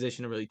in a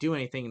position to really do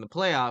anything in the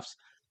playoffs?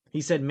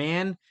 He said,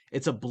 man,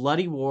 it's a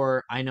bloody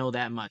war. I know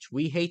that much.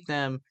 We hate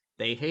them.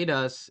 They hate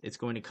us. It's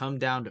going to come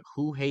down to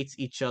who hates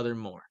each other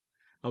more.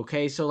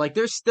 Okay, so like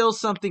there's still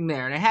something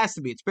there, and it has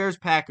to be. It's Bears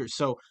Packers.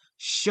 So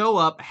show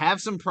up,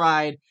 have some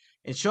pride,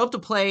 and show up to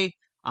play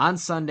on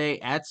Sunday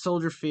at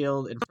Soldier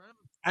Field.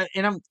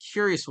 And I'm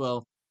curious,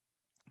 Will,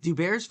 do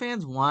Bears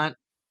fans want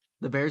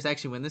the Bears to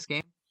actually win this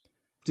game?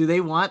 Do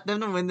they want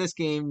them to win this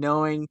game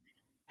knowing,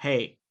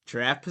 hey,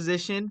 draft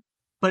position,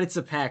 but it's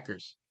the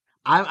Packers?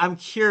 I'm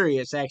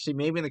curious, actually,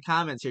 maybe in the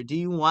comments here. Do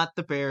you want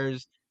the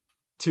Bears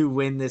to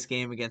win this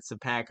game against the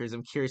Packers?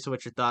 I'm curious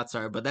what your thoughts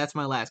are, but that's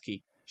my last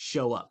key.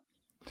 Show up.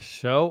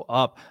 Show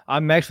up.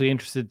 I'm actually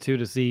interested too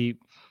to see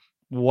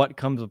what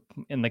comes up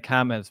in the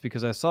comments,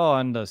 because I saw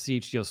on the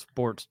CHGO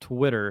Sports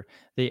Twitter,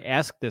 they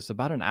asked this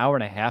about an hour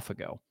and a half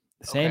ago,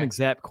 the same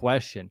exact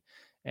question.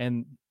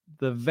 And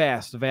the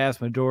vast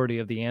majority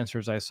of the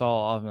answers I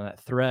saw on that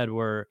thread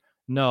were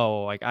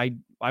no, like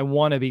I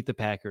want to beat the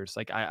Packers.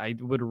 Like I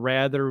would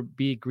rather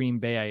beat Green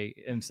Bay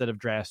instead of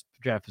draft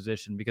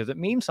position, because it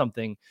means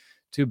something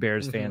to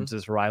Bears fans.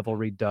 This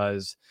rivalry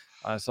does.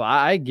 So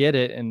I get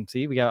it. And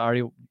see, we got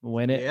already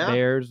win it. Yeah.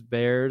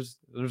 Bears.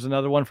 There's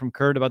another one from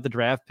Kurt about the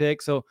draft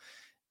pick. So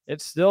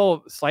it's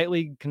still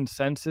slightly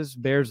consensus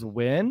Bears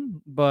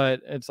win, but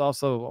it's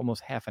also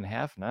almost half and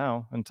half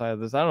now inside of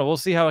this. I don't know. We'll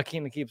see how it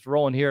keeps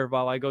rolling here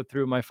while I go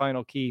through my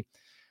final key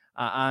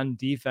on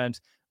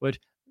defense, which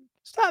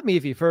stop me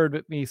if you've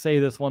heard me say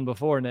this one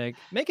before, Nick.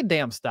 Make a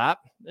damn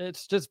stop.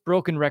 It's just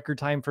broken record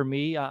time for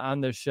me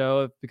on this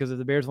show, because if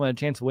the Bears want a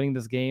chance of winning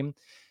this game,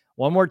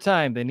 one more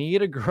time, they need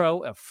to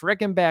grow a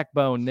freaking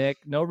backbone, Nick.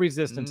 No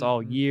resistance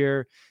all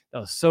year. That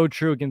was so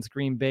true against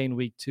Green Bay in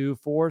week 2.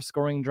 4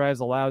 scoring drives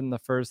allowed in the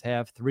first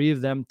half, 3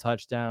 of them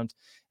touchdowns,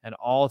 and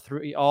all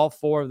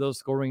 4 of those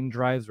scoring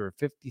drives were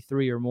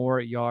 53 or more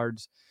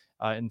yards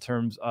in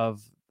terms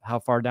of how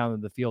far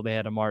down the field they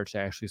had to march to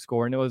actually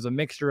score. And it was a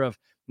mixture of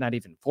not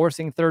even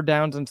forcing third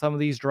downs in some of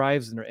these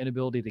drives and their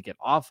inability to get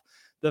off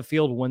the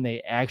field when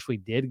they actually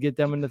did get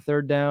them in the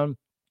third down.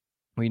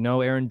 We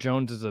know Aaron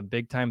Jones is a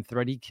big-time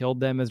threat. He killed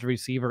them as a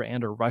receiver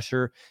and a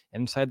rusher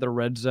inside the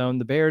red zone.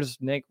 The Bears,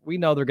 Nick, we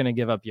know they're going to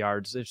give up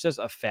yards. It's just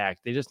a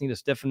fact. They just need to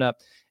stiffen up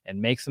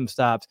and make some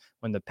stops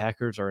when the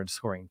Packers are in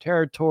scoring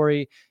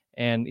territory.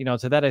 And,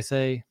 to that I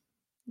say,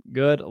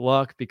 good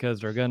luck, because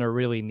they're going to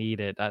really need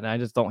it. And I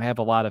just don't have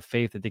a lot of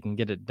faith that they can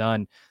get it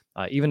done.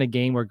 Even a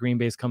game where Green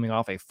Bay is coming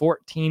off a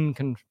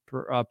 14%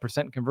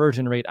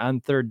 conversion rate on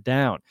third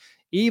down.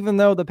 Even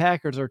though the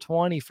Packers are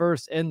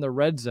 21st in the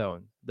red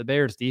zone, the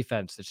Bears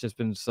defense, it's just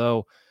been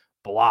so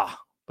blah.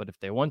 But if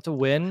they want to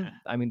win,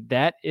 I mean,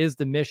 that is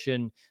the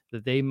mission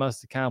that they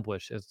must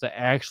accomplish, is to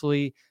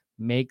actually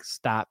make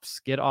stops,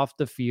 get off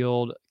the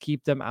field,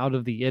 keep them out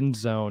of the end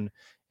zone,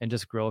 and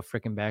just grow a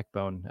freaking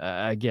backbone.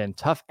 Again,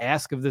 tough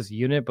ask of this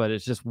unit, but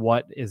it's just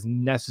what is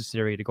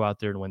necessary to go out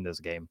there and win this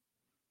game.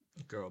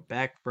 Grow a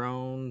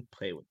backbone,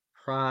 play with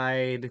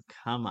pride.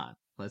 Come on.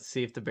 Let's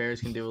see if the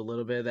Bears can do a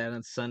little bit of that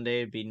on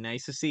Sunday. It'd be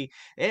nice to see.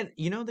 And,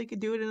 they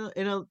could do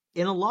it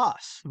in a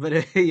loss. But,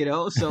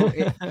 so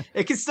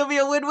it can still be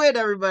a win-win,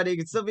 everybody. It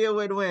can still be a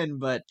win-win.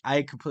 But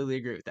I completely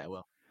agree with that,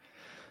 Will.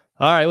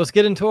 All right, let's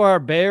get into our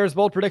Bears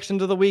bold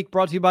predictions of the week,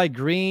 brought to you by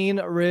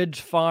Green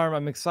Ridge Farm.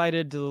 I'm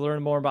excited to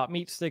learn more about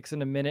meat sticks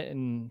in a minute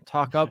and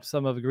talk up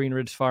some of Green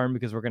Ridge Farm,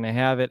 because we're going to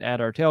have it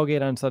at our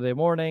tailgate on Sunday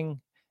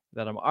morning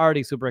that I'm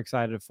already super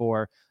excited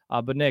for.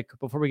 But Nick,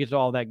 before we get to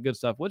all that good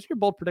stuff, what's your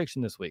bold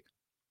prediction this week?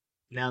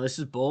 Now, this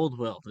is bold,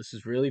 Will. This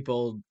is really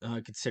bold,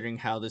 considering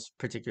how this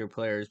particular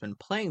player has been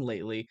playing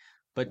lately.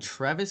 But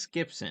Trevis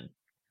Gibson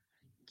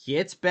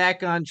gets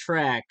back on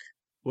track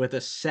with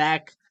a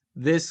sack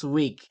this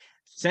week.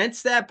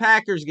 Since that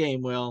Packers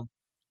game, Will,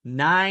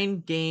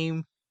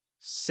 9-game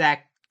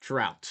sack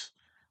drought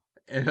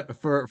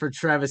for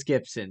Trevis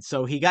Gibson.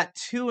 So he got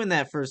 2 in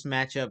that first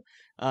matchup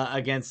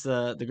against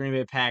the Green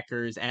Bay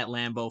Packers at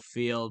Lambeau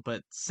Field.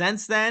 But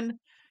since then,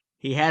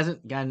 he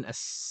hasn't gotten a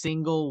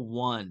single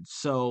one.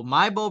 So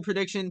my bold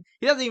prediction,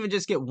 he doesn't even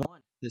just get 1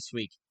 this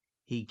week.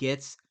 He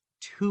gets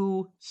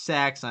 2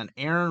 sacks on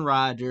Aaron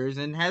Rodgers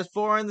and has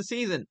 4 in the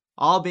season,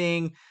 all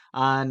being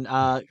on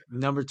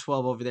number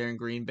 12 over there in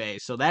Green Bay.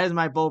 So that is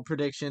my bold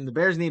prediction. The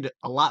Bears need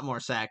a lot more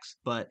sacks,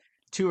 but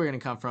 2 are going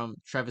to come from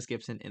Trevis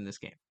Gibson in this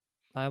game.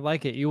 I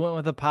like it. You went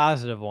with a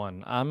positive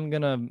one. I'm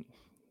going to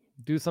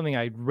do something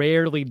I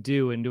rarely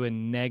do and do a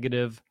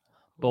negative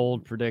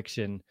bold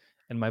prediction.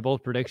 And my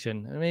bold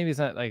prediction, and maybe it's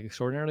not like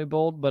extraordinarily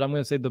bold, but I'm going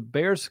to say the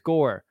Bears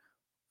score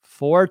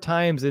 4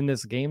 times in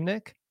this game,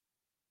 Nick,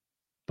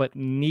 but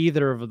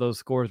neither of those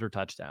scores are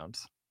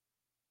touchdowns.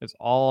 It's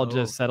all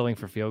just settling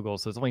for field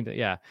goals. So it's only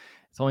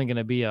going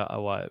to be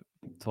a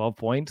 12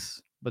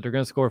 points, but they're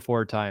going to score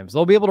 4 times.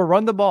 They'll be able to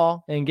run the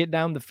ball and get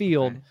down the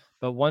field,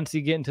 but once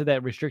you get into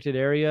that restricted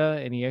area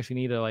and you actually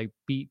need to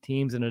beat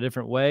teams in a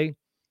different way,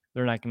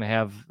 they're not going to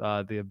have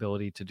the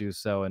ability to do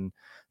so, and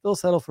they'll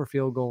settle for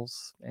field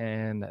goals,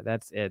 and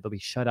that's it. They'll be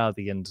shut out of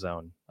the end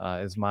zone,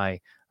 is my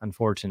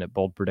unfortunate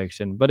bold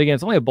prediction. But again,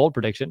 it's only a bold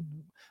prediction.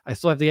 I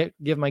still have to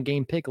give my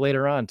game pick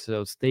later on,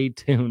 so stay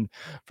tuned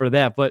for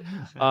that. But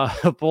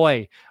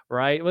boy,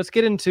 right? Let's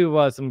get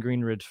into some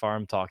Green Ridge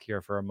Farm talk here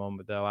for a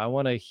moment, though. I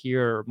want to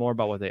hear more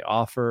about what they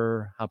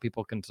offer, how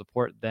people can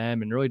support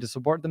them, and really to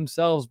support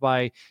themselves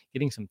by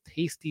getting some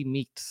tasty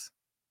meats.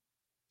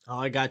 Oh,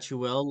 I got you,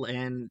 Will.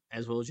 And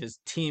as well,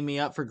 just team me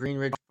up for Green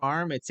Ridge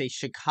Farm. It's a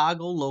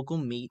Chicago local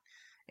meat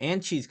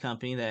and cheese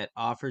company that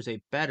offers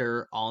a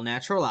better all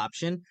natural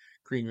option.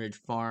 Green Ridge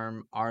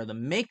Farm are the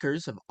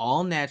makers of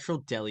all natural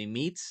deli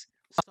meats,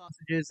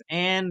 sausages,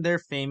 and their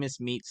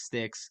famous meat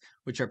sticks,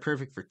 which are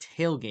perfect for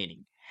tailgating,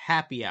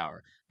 happy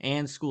hour,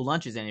 and school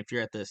lunches. And if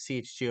you're at the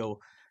CHGO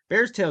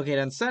Bears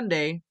tailgate on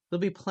Sunday,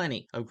 there'll be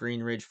plenty of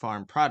Green Ridge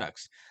Farm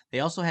products. They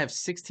also have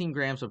 16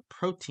 grams of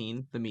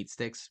protein, the meat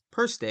sticks,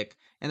 per stick,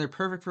 and they're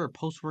perfect for a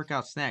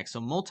post-workout snack.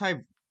 So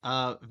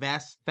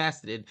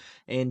faceted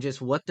and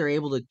just what they're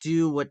able to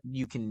do, what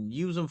you can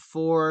use them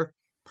for.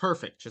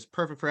 Perfect. Just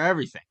perfect for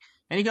everything.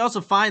 And you can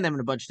also find them in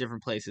a bunch of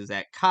different places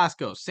at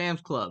Costco,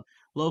 Sam's Club,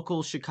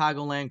 local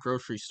Chicagoland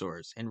grocery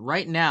stores. And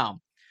right now,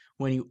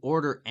 when you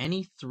order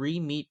any 3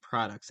 meat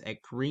products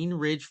at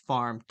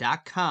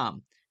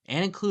greenridgefarm.com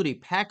and include a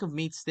pack of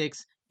meat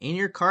sticks in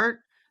your cart,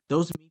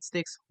 those meat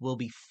sticks will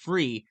be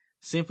free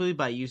simply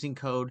by using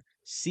code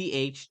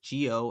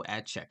CHGO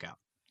at checkout.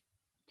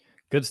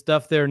 Good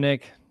stuff there,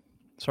 Nick.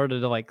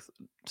 Started to like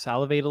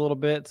salivate a little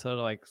bit, so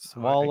to like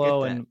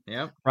swallow and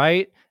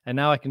right. And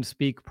now I can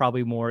speak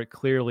probably more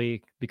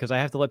clearly because I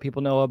have to let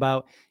people know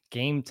about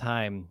Game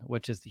Time,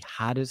 which is the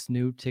hottest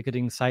new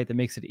ticketing site that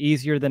makes it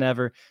easier than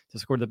ever to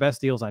score the best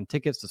deals on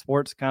tickets to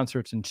sports,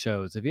 concerts, and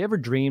shows. Have you ever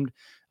dreamed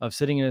of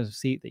sitting in a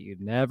seat that you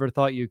never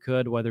thought you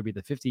could, whether it be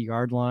the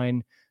 50-yard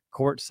line,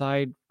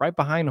 courtside, right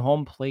behind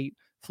home plate,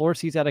 floor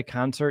seats at a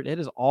concert? It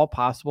is all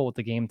possible with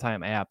the Game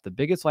Time app. The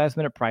biggest last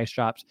minute price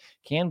drops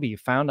can be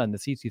found on the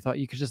seats you thought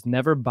you could just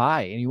never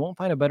buy, and you won't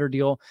find a better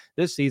deal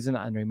this season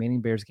on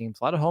remaining Bears games.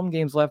 A lot of home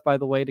games left, by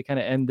the way, to kind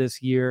of end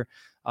this year.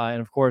 And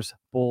of course,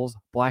 Bulls,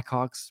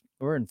 Blackhawks,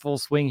 we're in full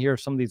swing here.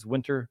 Some of these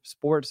winter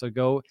sports, so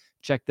go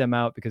check them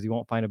out because you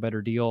won't find a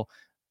better deal.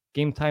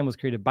 Game Time was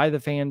created by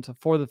the fans,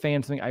 for the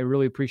fans, something I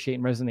really appreciate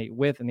and resonate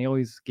with, and they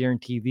always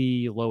guarantee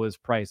the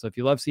lowest price. So if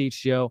you love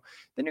CHGO,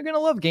 then you're going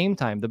to love Game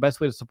Time. The best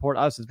way to support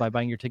us is by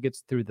buying your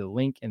tickets through the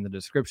link in the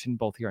description,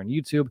 both here on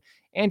YouTube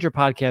and your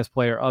podcast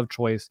player of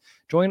choice.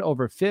 Join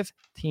over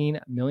 15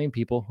 million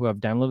people who have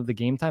downloaded the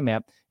Game Time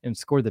app and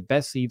score the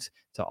best seats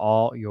to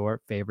all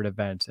your favorite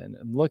events. And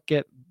look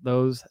at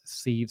those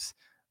seats.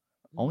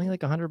 Only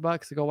like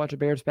 $100 to go watch a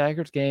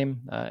Bears-Packers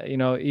game.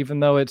 Even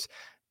though it's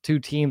two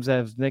teams,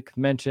 as Nick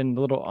mentioned,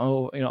 a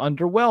little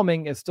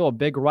underwhelming, it's still a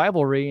big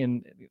rivalry,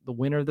 and the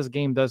winner of this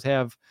game does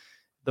have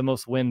the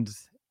most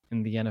wins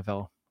in the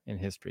NFL in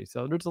history.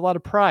 So there's a lot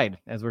of pride,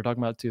 as we're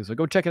talking about too. So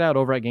go check it out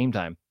over at Game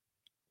Time.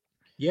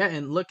 Yeah,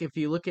 and look, if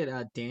you look at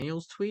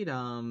Daniel's tweet,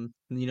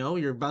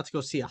 you're about to go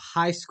see a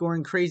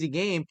high-scoring, crazy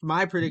game.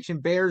 My prediction: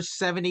 Bears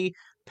 70,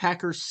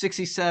 Packers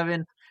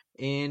 67.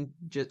 And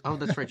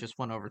that's right, just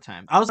one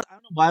overtime. I don't know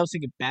why I was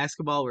thinking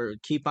basketball where it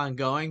would keep on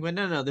going, but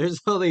no,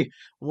 there's only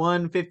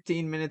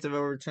 15 minutes of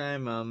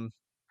overtime. All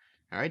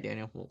right,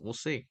 Daniel, we'll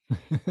see.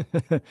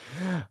 All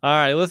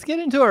right, let's get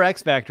into our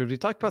X factors. We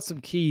talked about some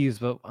keys,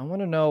 but I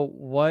want to know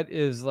what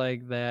is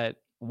like that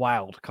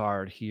wild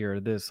card here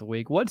this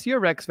week. What's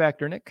your X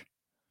factor, Nick?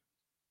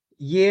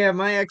 Yeah,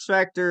 my X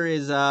factor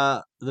is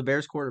the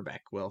Bears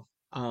quarterback, Will.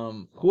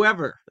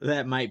 Whoever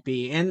that might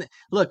be. And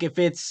look, if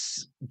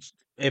it's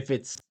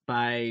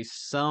by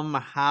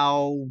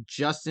somehow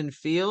Justin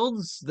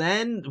Fields,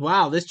 then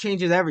wow, this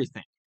changes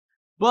everything.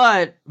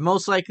 But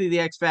most likely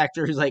the X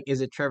factor is like, is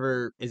it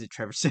Trevor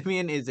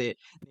Siemian? Is it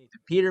Nathan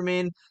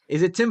Peterman?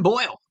 Is it Tim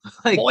Boyle?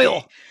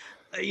 Boyle.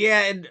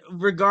 Yeah, and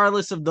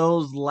regardless of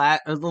those the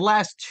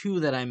last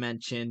two that I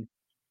mentioned,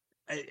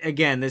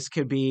 again, this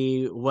could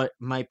be what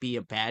might be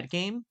a bad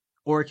game,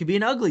 or it could be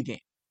an ugly game.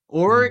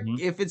 Or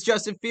if it's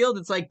Justin Field,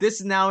 it's like this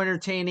is now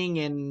entertaining,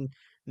 and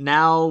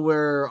now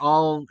we're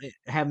all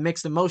have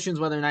mixed emotions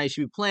whether or not he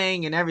should be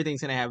playing, and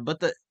everything's gonna happen. But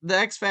the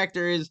X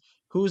factor is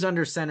who's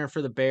under center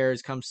for the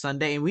Bears come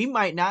Sunday, and we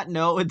might not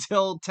know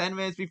until 10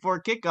 minutes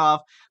before kickoff,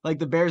 like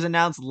the Bears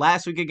announced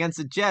last week against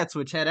the Jets,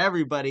 which had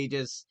everybody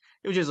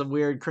it was just a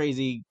weird,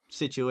 crazy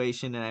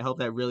situation, and I hope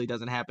that really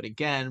doesn't happen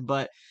again.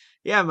 But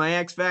yeah, my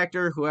X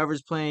factor,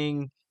 whoever's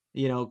playing,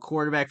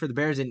 quarterback for the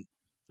Bears, and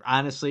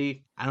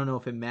honestly, I don't know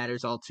if it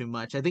matters all too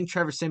much. I think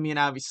Trevor Siemian,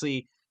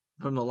 obviously,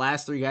 from the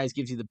last 3 guys,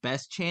 gives you the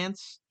best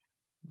chance,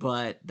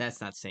 but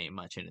that's not saying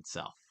much in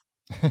itself.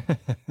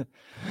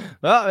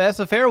 Well, that's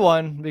a fair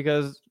one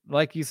because,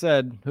 like you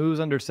said, who's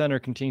under center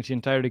can change the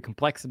entire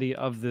complexity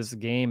of this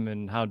game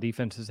and how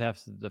defenses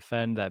have to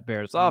defend that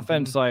Bears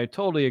offense. So I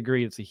totally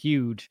agree. It's a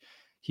huge,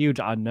 huge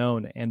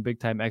unknown and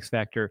big-time X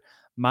factor.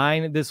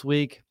 Mine this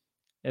week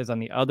is on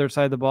the other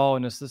side of the ball,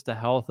 and it's just the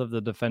health of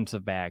the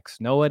defensive backs.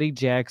 No Eddie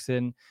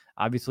Jackson.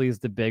 obviously is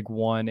the big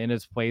one. In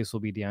his place will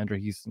be DeAndre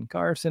Houston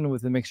Carson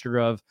with a mixture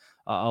of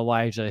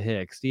Elijah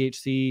Hicks.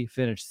 DHC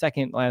finished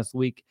second last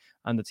week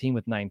on the team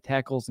with 9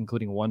 tackles,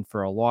 including 1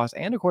 for a loss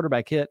and a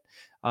quarterback hit.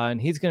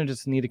 And he's going to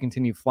just need to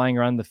continue flying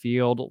around the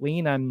field,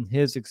 lean on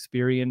his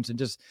experience, and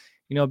just,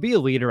 be a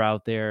leader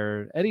out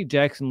there. Eddie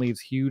Jackson leaves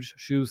huge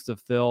shoes to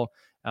fill.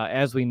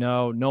 As we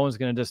know, no one's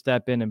going to just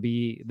step in and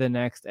be the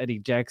next Eddie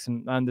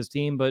Jackson on this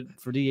team. But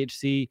for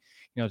DHC,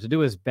 to do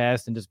his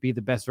best and just be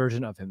the best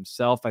version of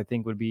himself, I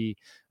think would be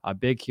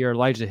big here.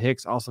 Elijah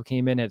Hicks also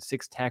came in at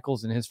 6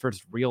 tackles in his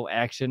first real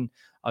action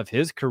of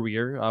his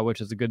career, which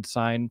is a good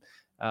sign.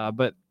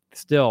 But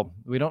still,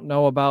 we don't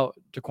know about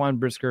Jaquan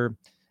Brisker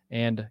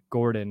and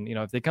Gordon.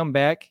 If they come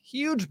back,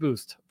 huge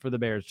boost for the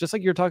Bears. Just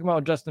like you're talking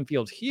about Justin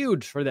Fields,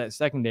 huge for that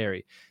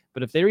secondary.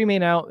 But if they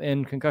remain out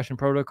in concussion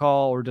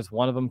protocol or just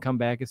one of them come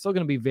back, it's still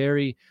going to be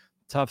very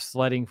tough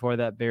sledding for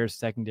that Bears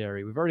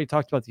secondary. We've already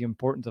talked about the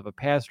importance of a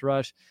pass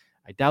rush.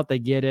 I doubt they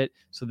get it.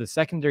 So the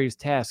secondary's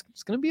task,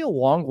 it's going to be a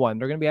long one.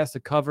 They're going to be asked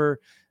to cover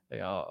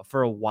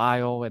for a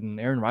while, and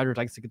Aaron Rodgers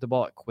likes to get the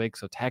ball out quick,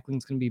 so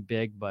tackling's going to be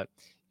big. But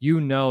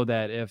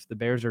that if the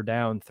Bears are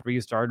down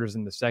 3 starters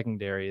in the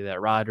secondary, that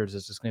Rodgers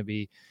is just going to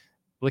be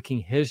licking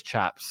his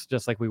chops,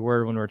 just like we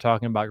were when we were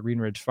talking about Green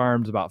Ridge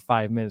Farms about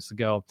 5 minutes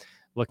ago,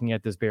 looking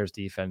at this Bears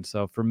defense.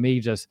 So for me,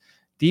 just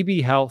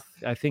DB health,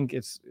 I think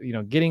it's,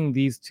 getting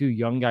these 2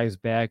 young guys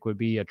back would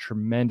be a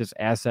tremendous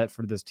asset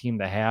for this team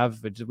to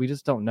have. But we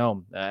just don't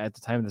know at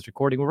the time of this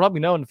recording. We'll probably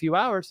know in a few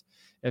hours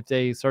if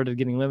they started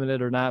getting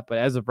limited or not. But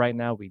as of right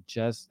now, we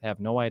just have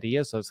no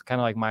idea. So it's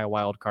kind of like my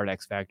wild card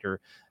X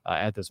factor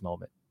at this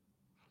moment.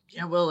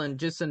 Yeah, well, and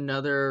just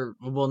another,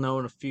 we'll know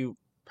in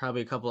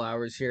probably a couple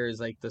hours here, is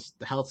like the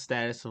health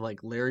status of like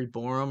Larry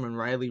Borum and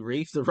Riley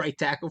Reef, the right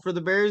tackle for the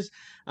Bears.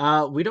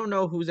 We don't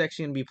know who's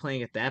actually going to be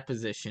playing at that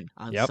position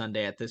on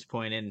Sunday at this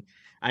point. And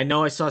I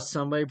know I saw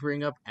somebody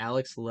bring up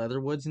Alex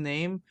Leatherwood's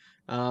name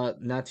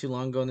not too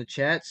long ago in the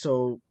chat.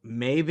 So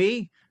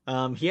maybe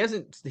he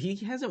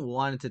hasn't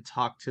wanted to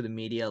talk to the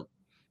media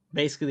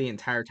basically the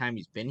entire time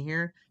he's been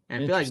here.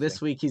 And I feel like this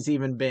week he's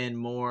even been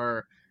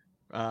more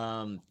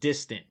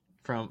distant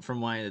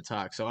from wanting to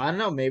talk. So I don't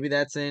know, maybe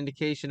that's an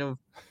indication of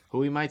who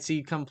we might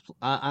see come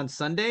on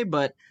Sunday.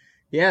 But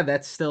yeah,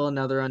 that's still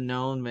another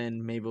unknown,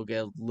 and maybe we'll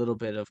get a little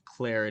bit of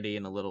clarity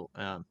in a little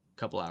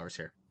couple hours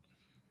here.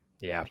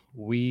 Yeah,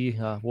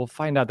 we'll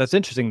find out. That's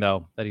interesting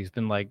though, that he's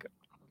been like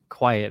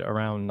quiet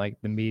around like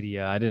the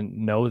media. I didn't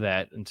know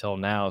that until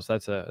now.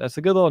 So that's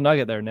a good little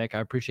nugget there, Nick.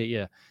 I appreciate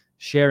you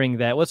sharing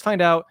that. Let's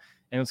find out,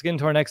 and let's get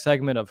into our next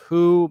segment of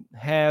who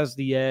has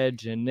the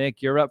edge. And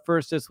Nick, you're up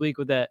first this week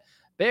with that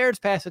Bears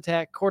pass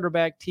attack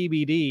quarterback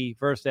TBD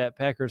versus that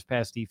Packers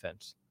pass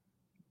defense.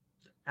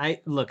 I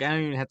don't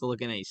even have to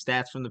look at any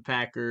stats from the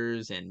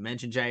Packers and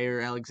mention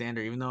Jair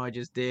Alexander, even though I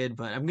just did,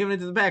 but I'm giving it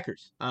to the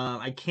Packers.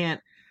 I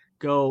can't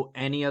go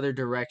any other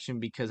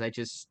direction because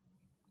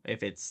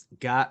if it's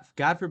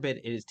God forbid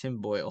it is Tim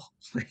Boyle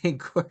playing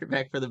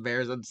quarterback for the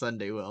Bears on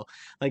Sunday,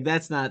 like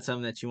that's not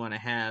something that you want to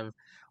have,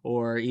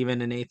 or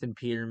even a Nathan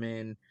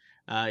Peterman.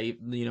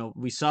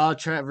 We saw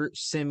Trevor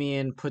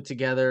Siemian put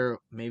together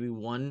maybe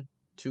 1-2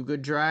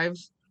 good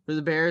drives for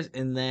the Bears,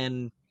 and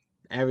then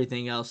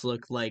everything else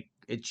looked like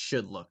it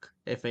should look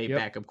if a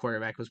backup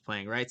quarterback was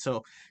playing, right?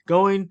 So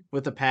going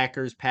with the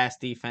Packers pass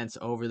defense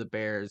over the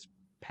Bears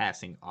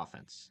passing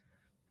offense.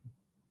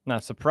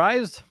 Not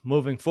surprised.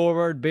 Moving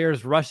forward,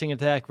 Bears rushing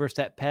attack versus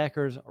that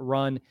Packers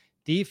run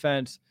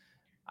defense.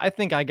 I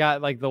think I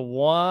got like the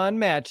one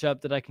matchup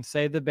that I can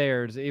say the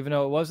Bears, even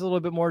though it was a little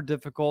bit more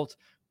difficult.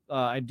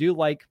 I do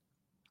like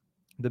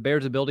the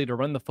Bears' ability to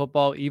run the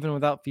football even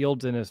without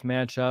Fields in this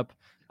matchup.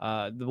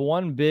 The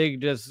one big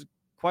just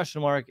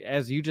question mark,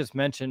 as you just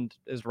mentioned,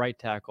 is right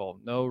tackle.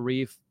 No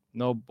Reef,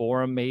 no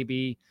Borum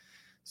maybe.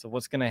 So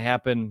what's going to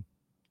happen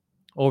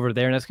over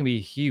there? And that's going to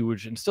be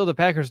huge. And still, the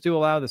Packers do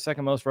allow the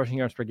second most rushing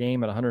yards per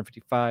game at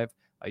 155.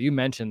 You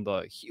mentioned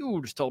the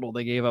huge total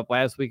they gave up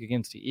last week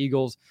against the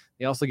Eagles.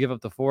 They also give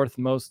up the 4th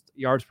most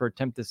yards per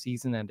attempt this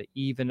season and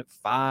even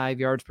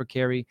 5 yards per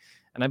carry.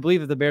 And I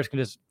believe that the Bears can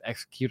just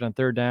execute on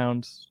third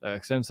downs,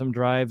 extend some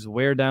drives,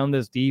 wear down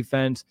this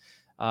defense,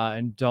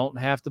 and don't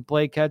have to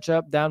play catch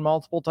up down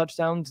multiple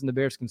touchdowns. And the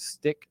Bears can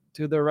stick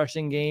to their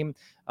rushing game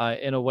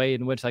in a way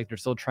in which like they're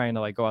still trying to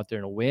like go out there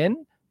and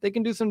win. They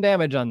can do some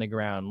damage on the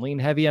ground. Lean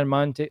heavy on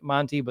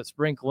Monty, but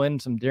sprinkle in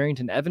some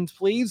Darrington Evans,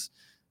 please.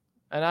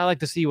 And I like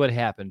to see what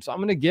happens. So I'm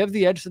going to give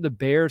the edge to the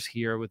Bears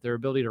here with their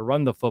ability to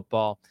run the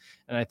football.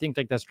 And I think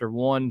like that's their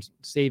one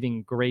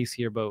saving grace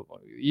here. But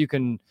you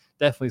can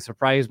definitely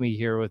surprise me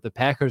here with the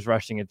Packers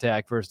rushing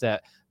attack versus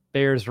that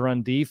Bears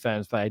run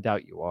defense, but I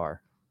doubt you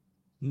are.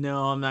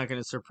 No, I'm not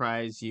going to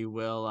surprise you,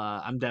 Will.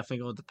 I'm definitely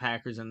going with the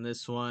Packers in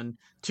this one.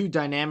 2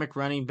 dynamic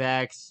running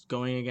backs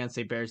going against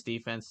a Bears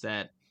defense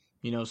that,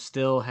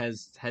 still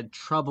has had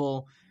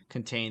trouble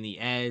containing the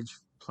edge,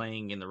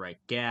 playing in the right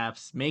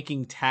gaps,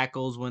 making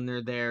tackles when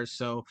they're there.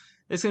 So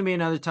it's going to be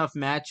another tough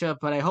matchup,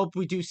 but I hope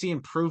we do see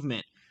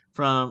improvement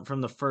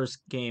from the first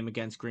game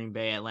against Green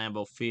Bay at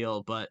Lambeau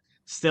Field. But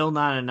still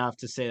not enough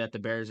to say that the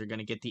Bears are going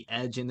to get the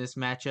edge in this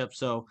matchup.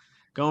 So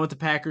going with the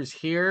Packers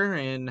here,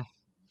 and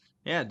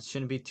yeah, it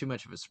shouldn't be too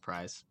much of a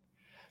surprise.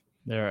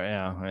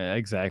 Yeah,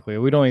 exactly.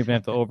 We don't even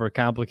have to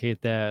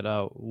overcomplicate that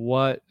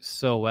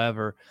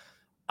whatsoever.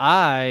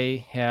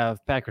 I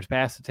have Packers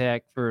pass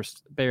attack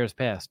versus Bears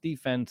pass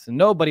defense, and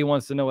nobody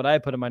wants to know what I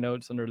put in my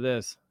notes under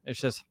this. It's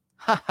just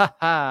ha ha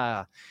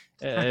ha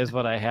is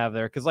what I have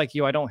there. Because like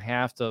you, I don't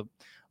have to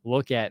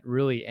look at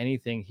really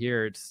anything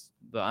here. It's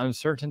the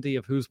uncertainty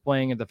of who's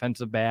playing a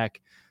defensive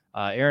back.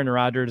 Aaron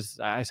Rodgers,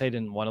 I say I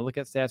didn't want to look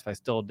at stats, but I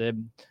still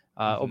did.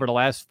 Over the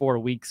last 4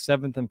 weeks,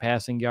 7th in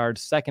passing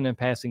yards, 2nd in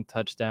passing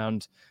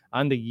touchdowns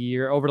on the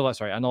year. On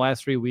the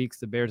last 3 weeks,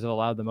 the Bears have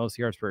allowed the most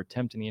yards per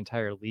attempt in the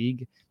entire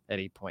league at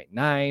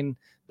 8.9.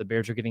 The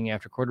Bears are getting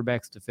after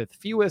quarterbacks to 5th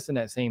fewest in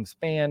that same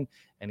span,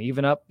 and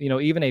even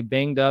a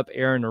banged up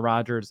Aaron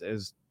Rodgers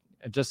is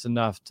just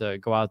enough to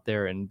go out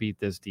there and beat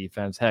this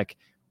defense. Heck,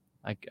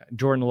 like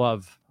Jordan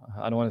Love,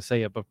 I don't want to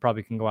say it, but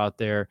probably can go out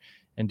there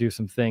and do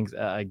some things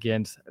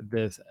against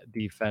this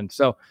defense.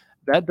 So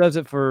that does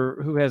it for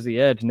who has the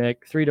edge,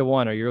 Nick.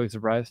 3-1. Are you really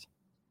surprised?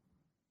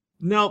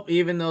 Nope.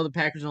 Even though the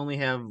Packers only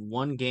have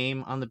one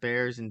game on the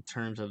Bears in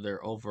terms of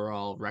their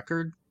overall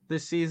record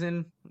this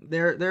season,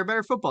 they're a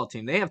better football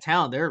team. They have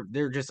talent.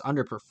 They're just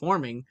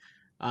underperforming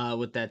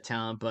with that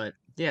talent. But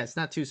yeah, it's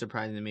not too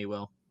surprising to me,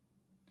 Will.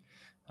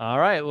 All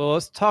right. Well,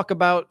 let's talk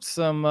about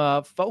some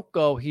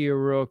FOCO here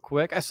real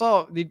quick. I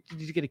saw. Did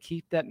you get to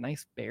keep that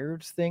nice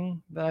Bears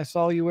thing that I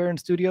saw you wear in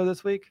studio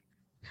this week?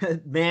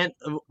 Man,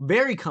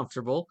 very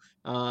comfortable.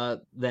 I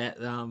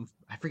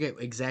forget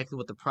exactly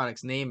what the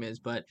product's name is,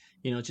 but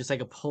it's just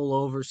like a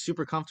pullover,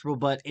 super comfortable.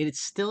 But it's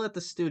still at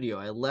the studio.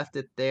 I left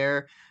it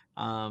there.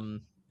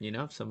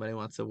 If somebody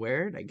wants to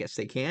wear it, I guess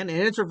they can, and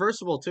it's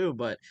reversible too.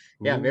 But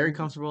yeah, very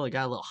comfortable. It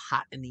got a little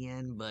hot in the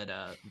end, but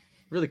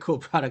really cool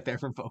product there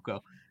from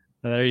FOCO.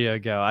 There you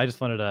go. I just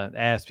wanted to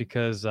ask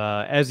because,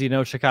 as you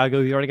know,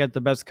 Chicago, you already got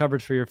the best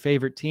coverage for your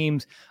favorite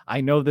teams.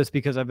 I know this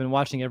because I've been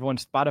watching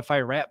everyone's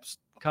Spotify Wraps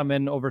come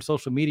in over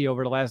social media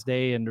over the last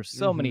day, and there's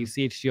so many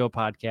CHGO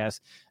podcasts,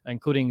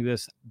 including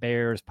this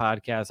Bears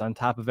podcast on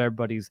top of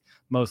everybody's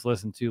most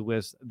listened to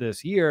list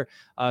this year.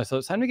 So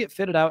it's time to get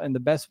fitted out in the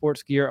best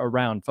sports gear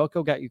around.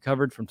 FOCO got you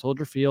covered from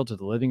Soldier Field to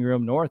the living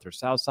room, north or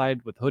south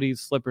side, with hoodies,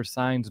 slippers,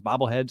 signs,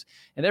 bobbleheads,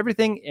 and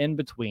everything in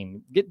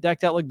between. Get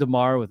decked out like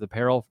DeMar with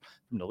apparel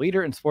from the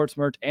leader in sports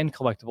merch and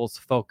collectibles,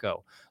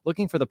 FOCO.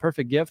 Looking for the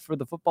perfect gift for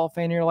the football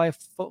fan in your life?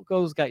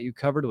 FOCO's got you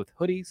covered with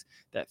hoodies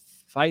that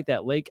fight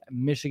that Lake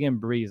Michigan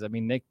breeze. I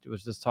mean, Nick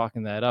was just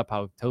talking that up,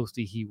 how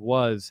toasty he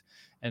was.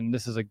 And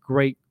this is a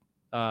great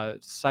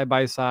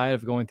side-by-side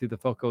of going through the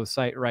FOCO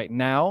site right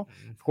now.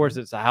 Of course,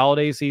 it's a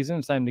holiday season.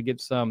 It's time to get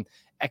some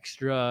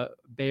extra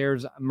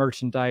Bears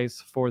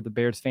merchandise for the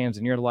Bears fans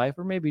in your life,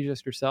 or maybe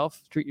just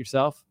yourself. Treat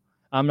yourself.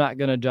 I'm not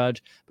going to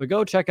judge, but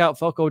go check out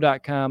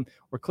FOCO.com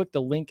or click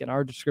the link in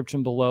our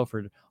description below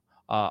for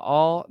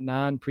all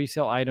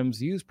non-presale items.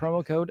 Use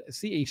promo code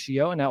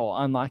CHGO, and that will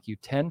unlock you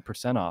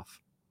 10% off.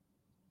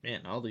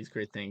 Man, all these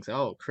great things.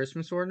 Oh,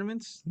 Christmas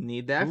ornaments?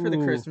 Need that for the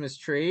Christmas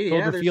tree.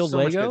 Soldier there's Field so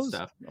Legos much good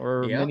stuff.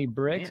 or mini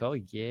bricks. Man. Oh,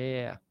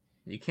 yeah.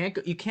 You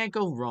can't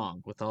go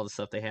wrong with all the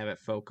stuff they have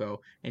at FOCO.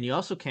 And you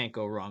also can't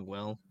go wrong,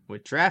 Will,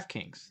 with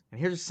DraftKings. And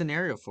here's a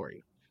scenario for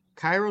you.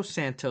 Cairo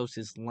Santos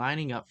is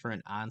lining up for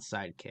an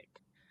onside kick.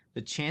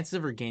 The chances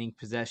of regaining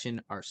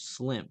possession are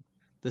slim.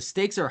 The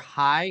stakes are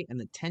high and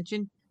the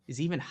tension is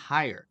even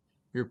higher.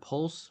 Your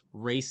pulse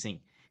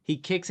racing. He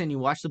kicks and you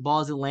watch the ball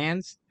as it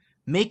lands.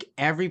 Make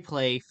every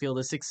play feel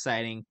this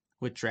exciting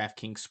with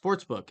DraftKings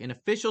Sportsbook, an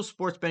official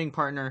sports betting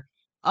partner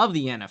of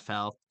the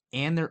NFL,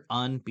 and their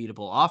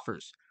unbeatable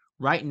offers.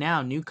 Right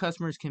now, new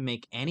customers can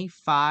make any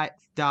 $5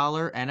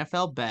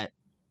 NFL bet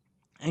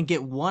and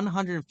get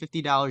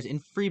 $150 in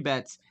free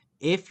bets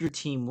if your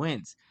team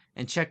wins.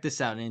 And check this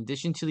out. In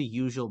addition to the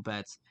usual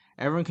bets,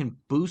 everyone can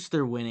boost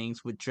their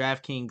winnings with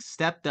DraftKings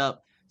stepped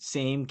up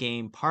same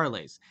game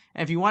parlays.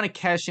 And if you want to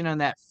cash in on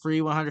that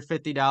free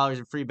 $150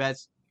 in free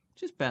bets,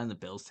 just bet on the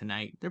Bills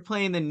tonight. They're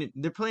playing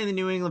the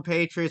New England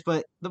Patriots,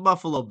 but the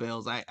Buffalo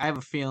Bills. I have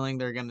a feeling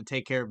they're going to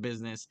take care of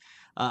business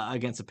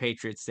against the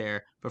Patriots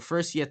there. But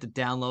first, you have to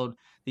download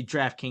the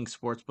DraftKings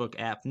Sportsbook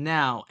app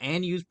now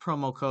and use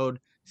promo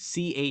code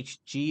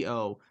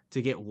CHGO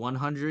to get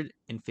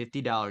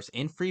 $150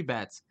 in free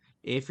bets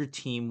if your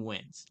team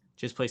wins.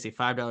 Just place a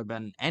 $5 bet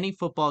on any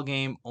football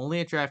game only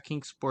at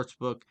DraftKings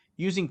Sportsbook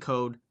using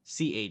code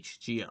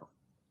CHGO.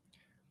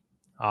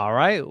 All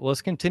right,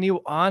 let's continue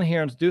on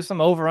here. Let's do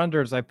some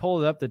over-unders. I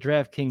pulled up the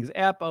DraftKings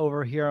app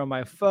over here on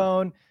my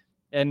phone,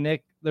 and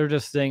Nick, they're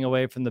just staying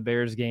away from the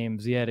Bears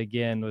games yet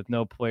again with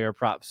no player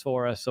props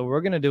for us. So we're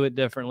going to do it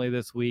differently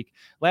this week.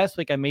 Last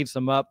week I made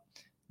some up.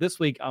 This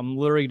week I'm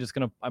literally just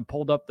I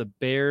pulled up the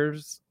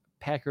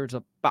Bears-Packers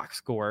box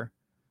score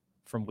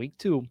from week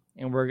 2,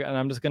 and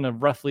I'm just going to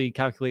roughly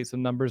calculate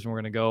some numbers, and we're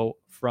going to go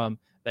from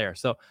there.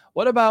 So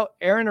what about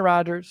Aaron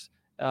Rodgers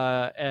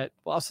I'll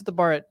set the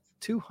bar at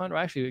 200,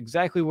 actually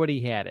exactly what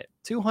he had it,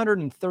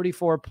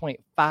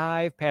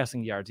 234.5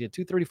 passing yards. He had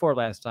 234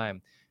 last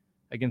time.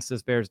 against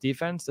this Bears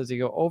defense? Does he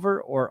go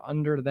over or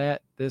under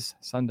that this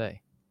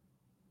Sunday?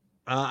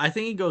 I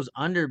think he goes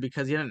under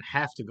because he doesn't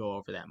have to go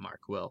over that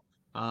mark, Will.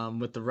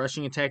 With the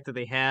rushing attack that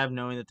they have,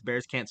 knowing that the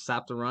Bears can't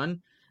stop the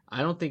run,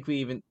 I don't think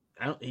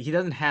he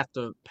doesn't have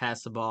to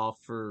pass the ball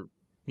for,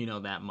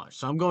 that much.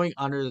 So I'm going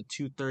under the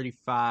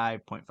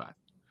 235.5.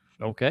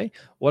 Okay.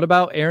 What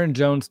about Aaron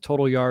Jones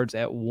total yards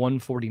at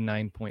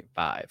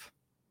 149.5?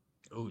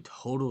 Oh,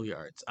 total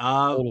yards.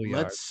 Total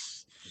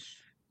yards.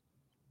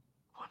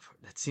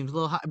 That seems a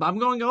little high, but I'm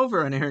going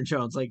over on Aaron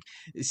Jones. Like,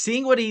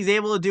 seeing what he's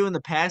able to do in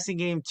the passing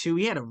game too.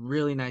 He had a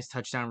really nice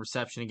touchdown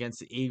reception against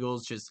the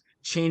Eagles, just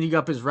changing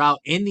up his route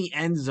in the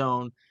end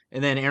zone,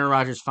 and then Aaron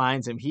Rodgers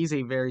finds him. He's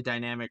a very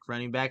dynamic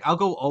running back. I'll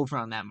go over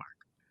on that mark.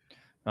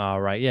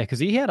 All right. Yeah, because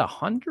he had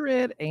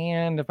 100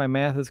 and, if my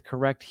math is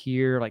correct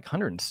here, like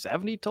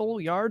 170 total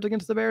yards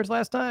against the Bears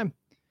last time.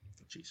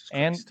 Jesus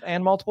Christ.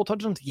 And multiple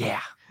touchdowns. Yeah.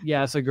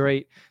 That's a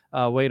great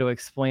way to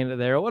explain it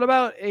there. What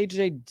about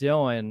AJ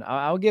Dillon?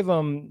 I'll give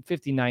him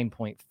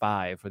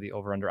 59.5 for the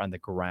over-under on the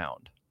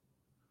ground.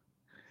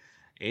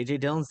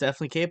 AJ Dillon's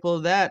definitely capable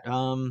of that.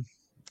 I'm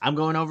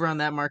going over on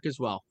that mark as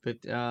well. But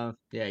yeah,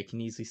 you can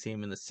easily see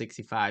him in the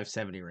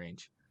 65-70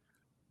 range.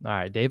 All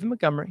right, David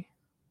Montgomery,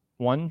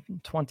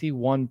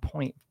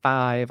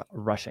 121.5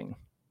 rushing.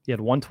 He had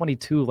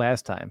 122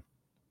 last time.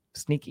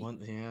 Sneaky.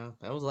 Yeah,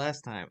 that was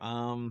last time.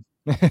 I'm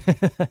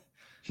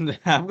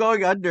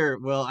going under.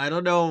 Well, I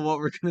don't know what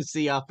we're going to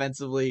see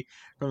offensively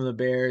from the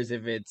Bears.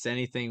 If it's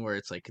anything where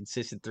it's like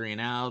consistent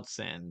 3-and-outs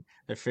and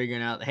they're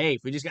figuring out, hey,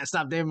 if we just got to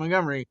stop David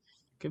Montgomery, it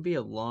could be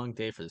a long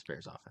day for this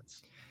Bears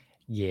offense.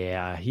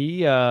 Yeah,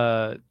 he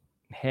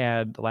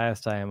had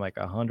last time like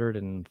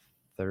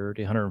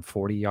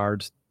 140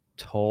 yards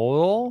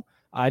total.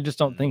 I just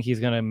don't think he's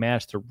going to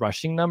match the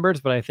rushing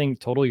numbers, but I think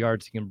total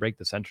yards he can break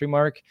the century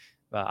mark.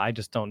 I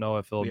just don't know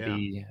if he'll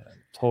be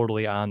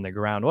totally on the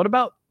ground. What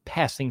about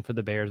passing for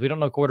the Bears? We don't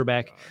know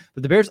quarterback,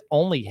 but the Bears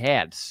only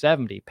had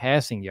 70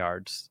 passing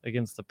yards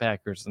against the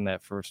Packers in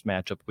that first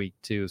matchup week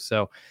 2.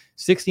 So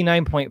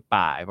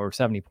 69.5 or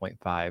 70.5.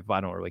 I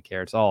don't really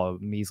care. It's all a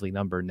measly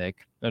number,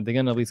 Nick. Are they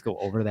going to at least go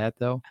over that,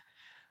 though?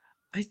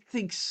 I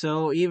think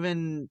so.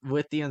 Even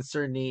with the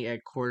uncertainty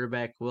at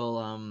quarterback,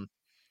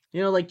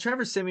 like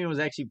Trevor Siemian was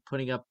actually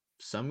putting up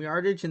some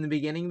yardage in the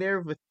beginning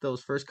there with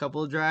those first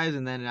couple of drives,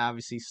 and then it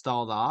obviously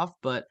stalled off.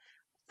 But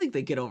I think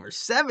they get over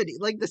 70.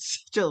 Like,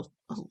 that's such a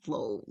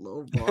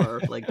low bar.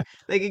 Like,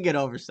 they can get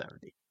over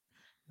 70.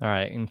 All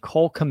right, and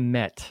Cole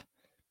Kmet.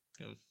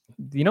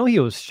 He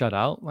was shut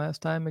out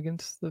last time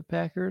against the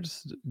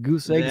Packers.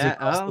 Goose eggs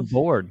across the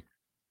board.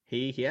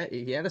 He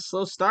had a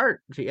slow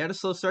start. He had a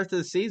slow start to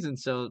the season,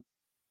 so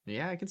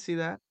yeah, I can see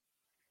that.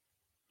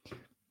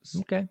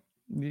 Okay,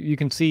 you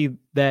can see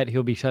that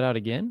he'll be shut out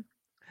again.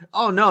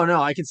 Oh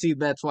no, I can see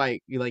that's why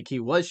he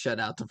was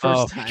shut out the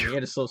first time. He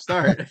had a slow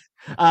start.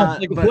 Wait a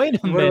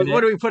minute.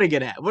 What are we putting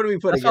it at?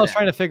 That's what I was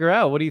trying to figure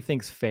out. What do you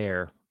think's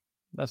fair?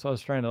 That's what I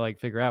was trying to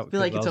figure out. I feel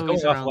like it's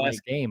always around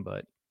last game,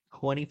 but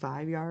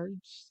 25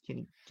 yards.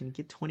 Can you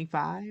get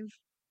 25?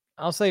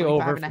 I'll say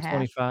over for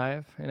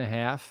 25 and a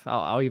half.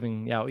 I'll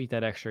eat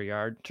that extra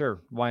yard.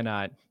 Sure, why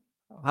not?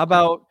 How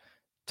about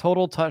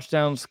total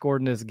touchdowns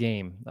scored in this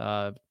game?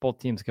 Both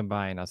teams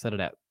combined. I'll set it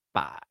at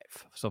 5,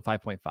 so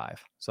 5.5.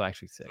 So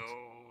actually 6.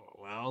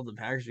 Oh, well, the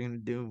Packers are going to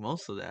do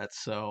most of that.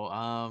 So,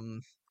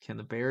 can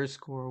the Bears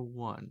score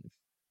 1?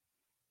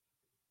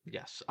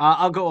 Yes,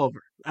 I'll go over.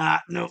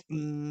 No,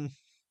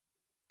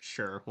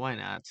 sure, why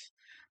not?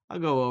 I'll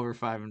go over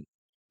 5.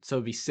 So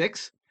it'd be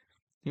 6.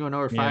 You want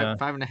over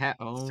 5.5?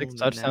 Oh, 6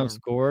 touchdowns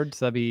scored.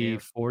 So that'd be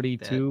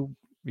 42.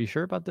 You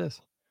sure about this?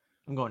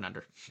 I'm going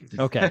under.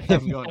 Okay.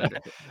 I'm going under.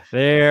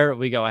 There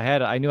we go.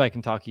 I knew I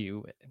can talk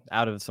you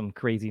out of some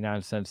crazy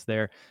nonsense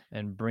there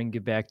and bring you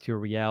back to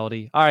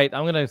reality. All right.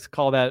 I'm going to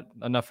call that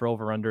enough for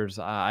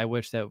over-unders. I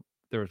wish that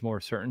there was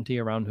more certainty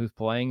around who's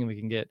playing and we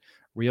can get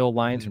real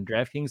lines from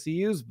DraftKings to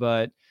use,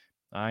 but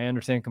I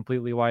understand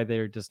completely why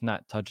they're just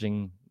not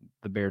touching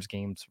the Bears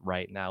games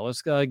right now.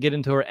 Let's get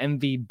into our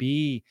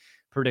MVB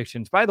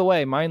predictions. By the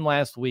way, mine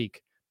last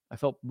week, I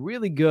felt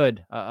really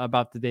good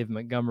about the David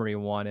Montgomery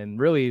one, and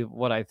really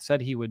what I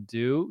said he would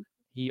do,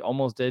 he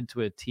almost did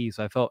to a T.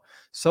 So I felt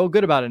so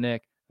good about it,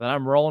 Nick, that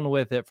I'm rolling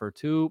with it for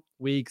 2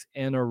 weeks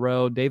in a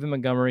row. David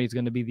Montgomery is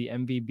going to be the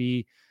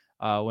MVP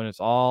when it's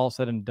all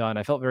said and done.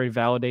 I felt very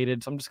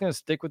validated, so I'm just going to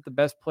stick with the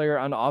best player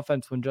on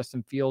offense when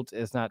Justin Fields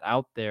is not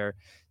out there.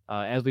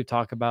 As we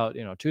talk about,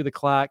 to the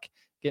clock,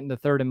 getting to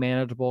third and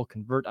manageable,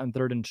 convert on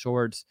third and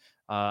shorts.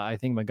 I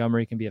think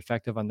Montgomery can be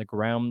effective on the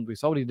ground. We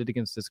saw what he did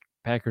against this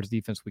Packers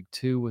defense week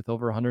 2 with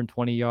over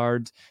 120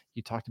 yards.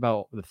 You talked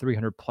about the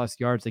 300 plus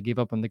yards they gave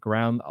up on the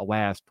ground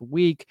last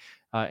week.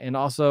 And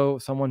also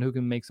someone who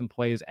can make some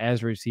plays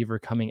as a receiver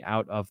coming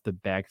out of the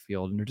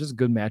backfield. And they're just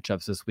good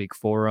matchups this week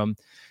for him.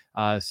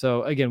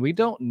 So again, we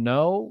don't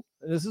know.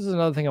 This is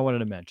another thing I wanted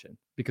to mention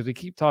because we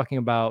keep talking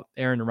about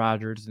Aaron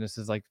Rodgers, and this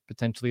is like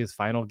potentially his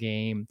final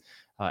game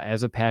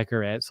as a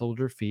Packer at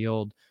Soldier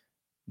Field.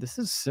 this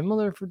is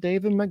similar for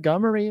David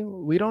Montgomery.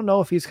 We don't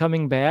know if he's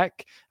coming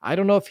back. I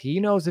don't know if he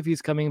knows if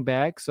he's coming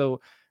back. So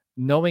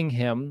knowing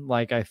him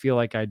like I feel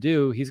like I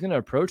do, he's going to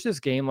approach this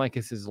game like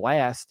it's his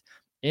last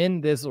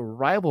in this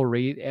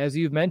rivalry, as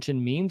you've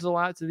mentioned, means a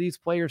lot to these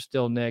players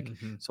still, Nick.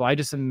 Mm-hmm. So I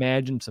just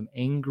imagine some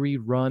angry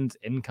runs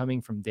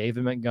incoming from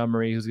David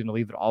Montgomery, who's going to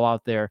leave it all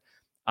out there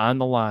on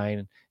the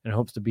line and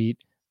hopes to beat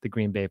the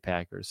Green Bay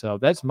Packers. So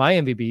that's my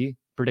MVP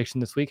prediction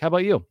this week. How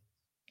about you?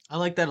 I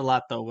like that a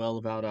lot, though, Will,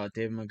 about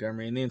David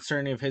Montgomery and the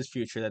uncertainty of his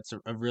future. That's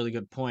a really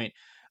good point.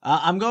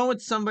 I'm going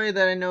with somebody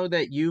that I know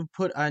that you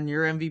put on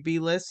your MVP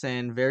list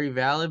and very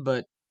valid,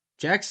 but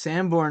Jack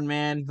Sanborn,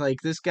 man,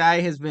 like this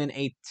guy has been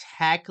a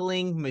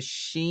tackling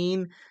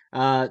machine.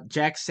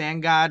 Jack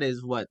Sangod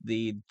is what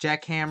the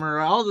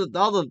jackhammer, all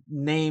the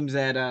names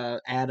that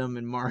Adam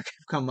and Mark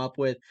have come up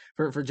with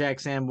for Jack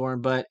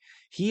Sanborn, but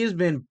he has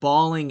been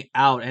balling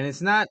out, and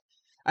it's not.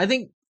 I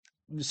think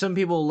some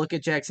people look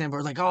at Jack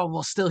Sanborn like, oh,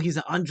 well, still he's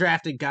an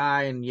undrafted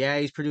guy, and yeah,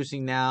 he's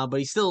producing now, but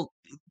he's still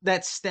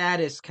that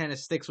status kind of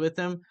sticks with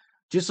him.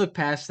 Just look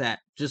past that.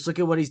 Just look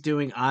at what he's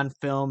doing on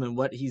film and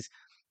what he's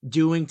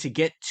doing to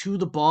get to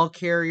the ball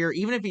carrier.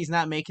 Even if he's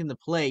not making the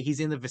play, he's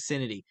in the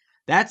vicinity.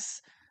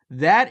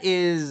 That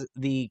is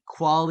the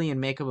quality and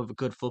makeup of a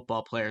good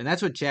football player, and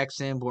that's what Jack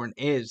Sanborn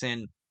is.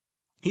 And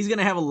he's going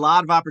to have a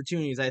lot of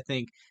opportunities, I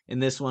think, in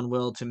this one,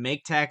 Will, to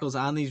make tackles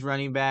on these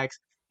running backs.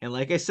 And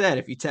like I said,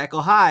 if you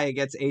tackle high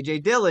against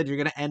A.J. Dillon, you're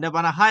going to end up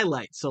on a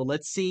highlight. So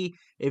let's see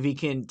if he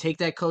can take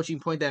that coaching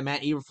point that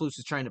Matt Eberflus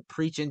is trying to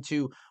preach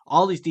into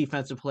all these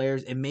defensive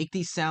players and make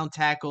these sound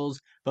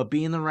tackles, but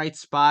be in the right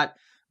spot.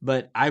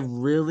 But I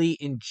really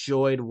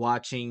enjoyed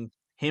watching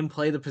him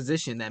play the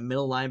position, that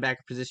middle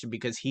linebacker position,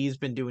 because he's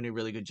been doing a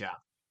really good job.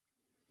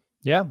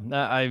 Yeah,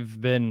 I've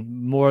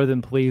been more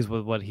than pleased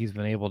with what he's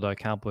been able to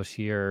accomplish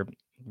here,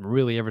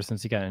 really ever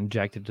since he got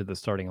injected to the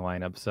starting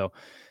lineup. So,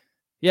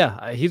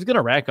 yeah, he's going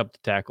to rack up the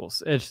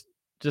tackles. It's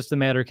just a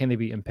matter, can they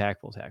be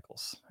impactful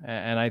tackles?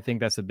 And I think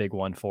that's a big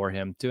one for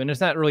him, too. And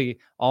it's not really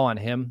all on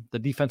him. The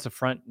defensive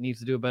front needs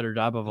to do a better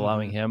job of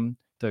allowing him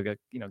to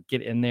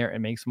get in there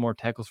and make some more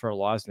tackles for a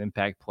loss and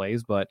impact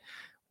plays. But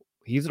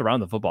he's around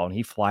the football, and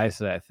he flies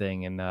to that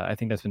thing. And I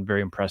think that's been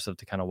very impressive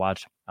to kind of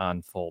watch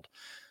unfold.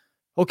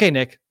 Okay,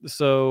 Nick.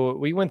 So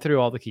we went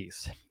through all the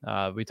keys.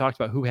 We talked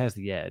about who has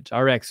the edge,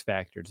 our X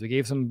factors. We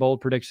gave some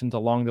bold predictions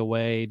along the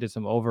way, did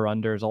some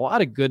over-unders, a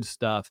lot of good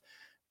stuff.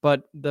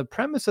 But the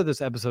premise of this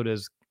episode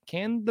is,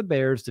 can the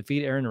Bears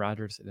defeat Aaron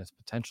Rodgers in his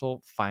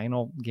potential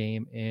final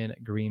game in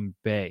Green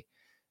Bay?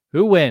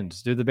 Who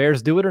wins? Do the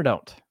Bears do it or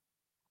don't?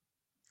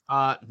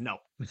 No.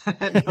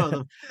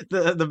 No,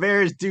 the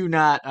Bears do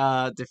not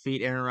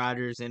defeat Aaron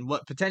Rodgers in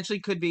what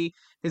potentially could be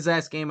his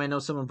last game. I know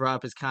someone brought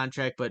up his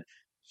contract, but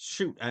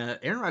shoot,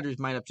 Aaron Rodgers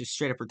might have just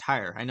straight up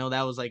retire. I know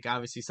that was like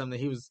obviously something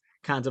he was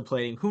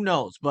contemplating. Who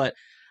knows? But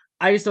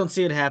I just don't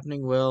see it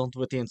happening, Will,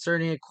 with the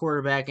uncertainty at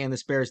quarterback and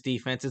the Bears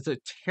defense. It's a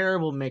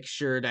terrible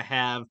mixture to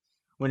have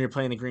when you're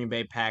playing the Green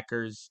Bay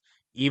Packers,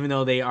 even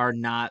though they are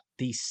not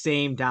the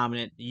same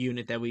dominant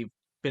unit that we've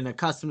been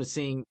accustomed to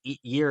seeing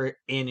year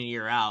in and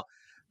year out.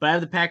 But I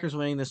have the Packers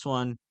winning this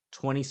one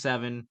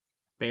 27,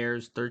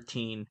 Bears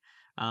 13.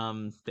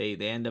 They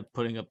end up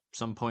putting up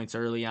some points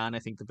early on, I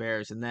think the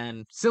Bears. And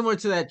then similar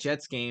to that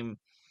Jets game,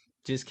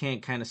 just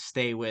can't kind of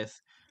stay with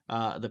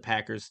the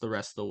Packers the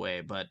rest of the way.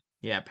 But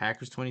yeah,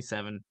 Packers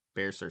 27,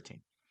 Bears 13.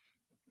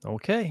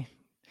 Okay.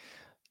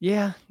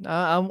 Yeah,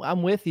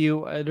 I'm with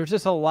you. There's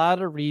just a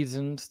lot of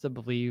reasons to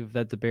believe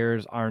that the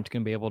Bears aren't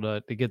going to be able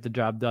to get the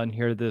job done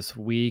here this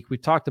week. We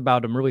talked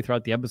about them really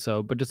throughout the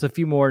episode, but just a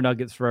few more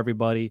nuggets for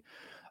everybody.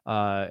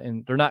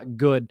 And they're not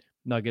good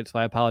nuggets, so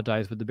I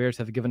apologize, but the Bears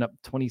have given up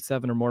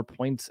 27 or more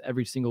points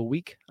every single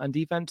week on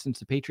defense since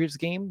the Patriots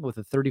game, with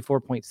a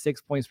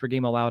 34.6 points per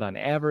game allowed on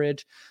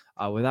average.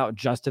 Without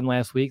Justin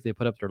last week, they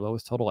put up their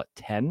lowest total at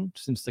 10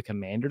 since the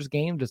Commanders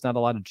game. Just not a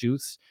lot of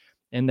juice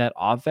in that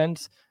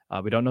offense.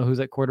 We don't know who's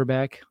at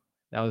quarterback.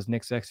 That was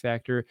Nick's X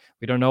factor.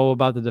 We don't know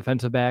about the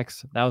defensive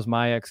backs. That was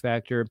my X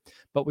factor.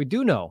 But we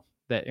do know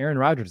that Aaron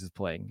Rodgers is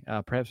playing,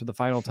 perhaps for the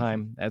final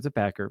time as a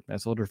Packer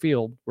at Soldier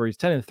Field, where he's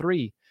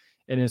 10-3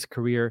 in his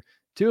career.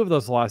 Two of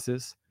those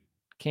losses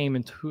came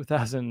in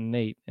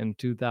 2008 and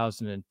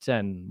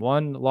 2010.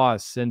 One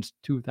loss since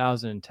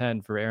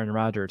 2010 for Aaron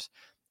Rodgers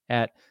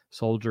at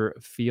Soldier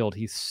Field.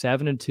 He's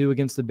 7-2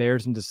 against the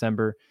Bears in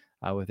December,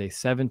 with a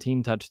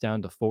 17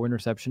 touchdown to 4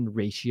 interception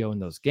ratio in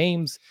those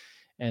games.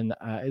 And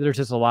there's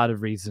just a lot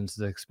of reasons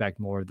to expect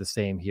more of the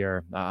same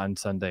here on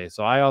Sunday.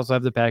 So I also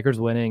have the Packers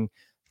winning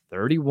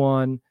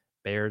 31,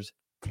 Bears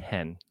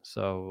 10.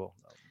 So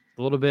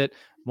a little bit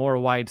more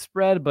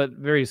widespread, but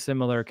very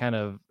similar kind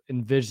of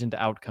envisioned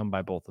outcome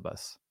by both of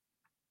us.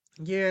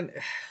 Yeah,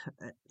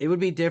 it would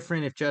be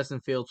different if Justin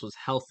Fields was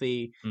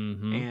healthy,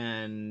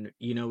 and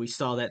we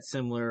saw that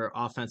similar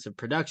offensive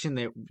production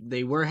that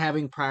they were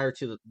having prior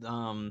to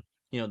the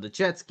the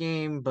Jets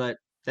game, but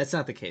that's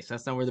not the case.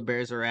 That's not where the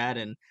Bears are at,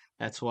 and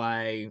that's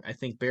why I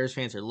think Bears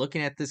fans are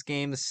looking at this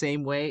game the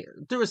same way,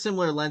 through a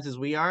similar lens as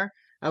we are,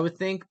 I would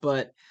think.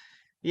 But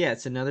Yeah,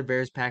 it's another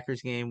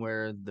Bears-Packers game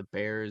where the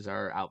Bears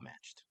are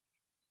outmatched.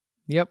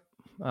 Yep.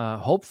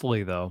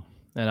 Hopefully, though,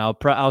 and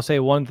I'll say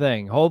one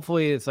thing.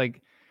 Hopefully, it's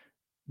like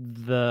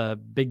the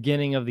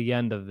beginning of the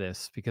end of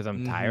this because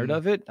I'm tired Mm-hmm.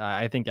 of it.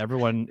 I think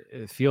everyone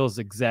feels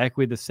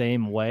exactly the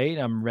same way.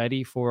 I'm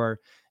ready for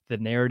the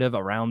narrative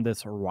around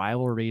this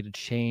rivalry to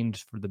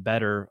change for the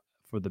better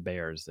for the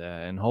Bears,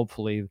 and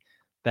hopefully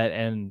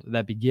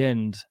that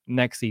begins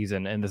next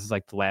season. And this is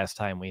like the last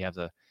time we have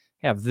to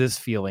have this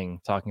feeling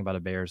talking about a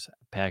Bears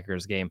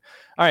Packers game.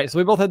 All right, so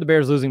we both had the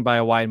Bears losing by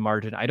a wide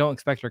margin. I don't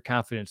expect our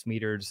confidence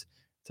meters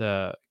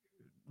to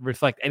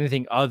reflect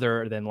anything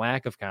other than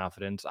lack of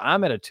confidence.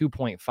 I'm at a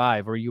 2.5.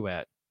 Where are you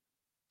at?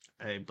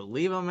 I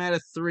believe I'm at a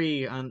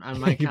 3 on my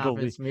You believe?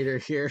 confidence meter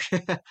here.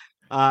 Is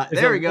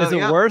There we go. it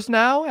Yep. worse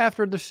now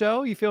after the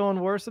show? You feeling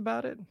worse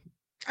about it?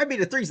 I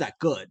mean, a three's not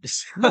good,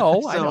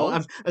 No, I so know.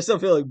 I'm still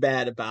feeling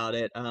bad about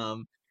it.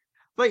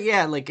 But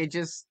yeah, like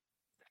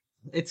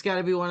it's got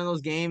to be one of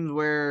those games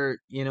where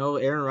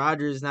Aaron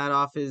Rodgers is not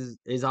off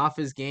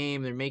his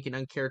game. They're making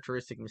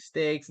uncharacteristic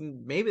mistakes,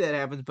 and maybe that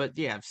happens. But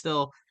yeah, I'm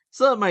still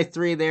at my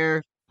 3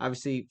 there.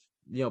 Obviously,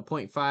 zero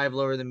point 0.5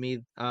 lower than me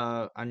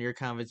on your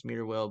confidence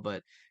meter, Will,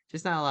 but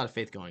just not a lot of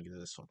faith going into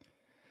this one.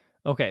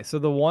 Okay, so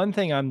the one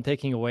thing I'm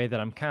taking away that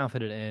I'm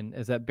confident in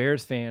is that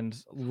Bears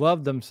fans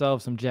love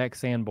themselves some Jack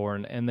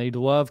Sanborn, and they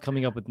love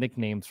coming up with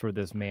nicknames for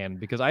this man.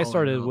 Because I Oh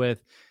started no.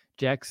 with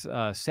Jack's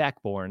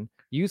Sackborn.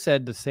 You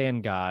said the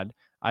Sand God.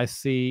 I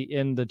see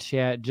in the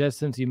chat just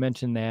since you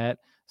mentioned that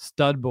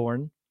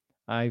Studborn.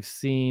 I've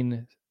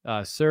seen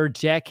Sir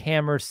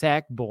Jackhammer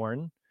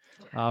Sackborn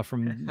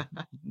from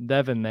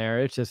Devon.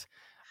 There, it's just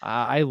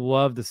I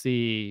love to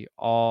see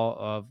all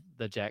of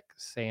the Jack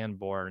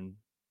Sanborn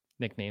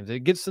nicknames.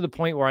 It gets to the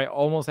point where I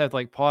almost have to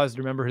like pause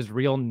to remember his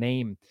real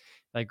name.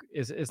 Like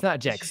it's not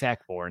Jack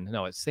Sackborn.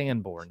 No, it's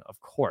Sanborn, of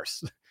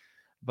course.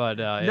 But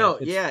No,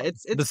 it's yeah, fun.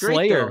 it's The great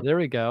Slayer. though. There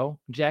we go.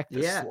 Jack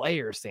the Yeah,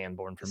 Slayer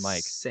Sanborn for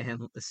Mike.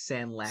 sand S-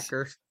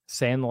 lacquer.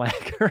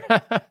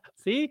 Sandlacker.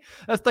 See,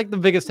 that's like the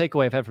biggest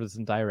takeaway I've had for this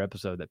entire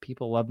episode that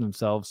people love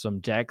themselves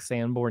some Jack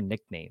Sanborn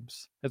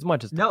nicknames as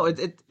much as the No,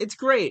 player. it's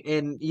great,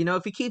 and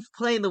if he keeps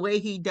playing the way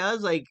he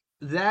does, like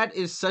that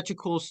is such a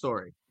cool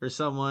story for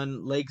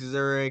someone like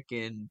Zurich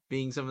and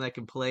being someone that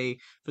can play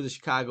for the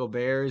Chicago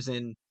Bears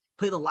and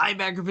play the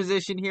linebacker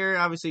position here.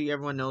 Obviously,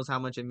 everyone knows how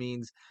much it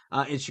means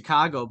in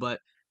Chicago, but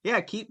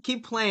yeah,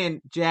 keep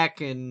playing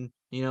Jack, and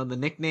the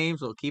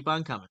nicknames will keep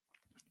on coming.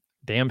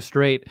 Damn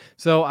straight.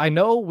 So I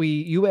know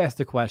you asked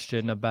a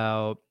question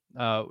about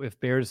if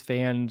Bears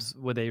fans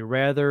would they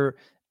rather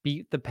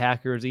beat the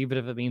Packers even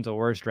if it means a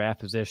worse draft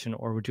position,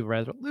 or would you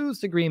rather lose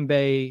to Green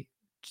Bay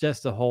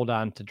just to hold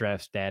on to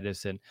draft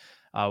status? And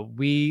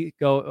we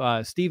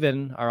go.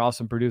 Steven, our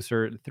awesome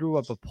producer, threw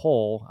up a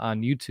poll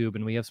on YouTube,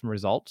 and we have some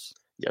results.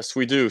 Yes,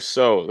 we do.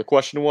 So the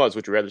question was,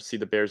 would you rather see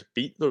the Bears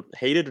beat the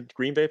hated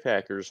Green Bay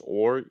Packers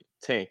or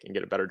tank and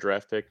get a better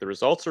draft pick? The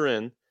results are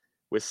in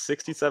with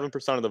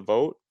 67% of the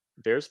vote.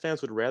 Bears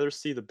fans would rather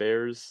see the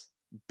Bears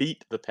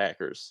beat the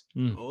Packers.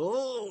 Mm.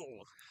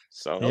 Oh,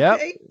 So Yep.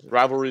 okay.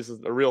 rivalries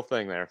is a real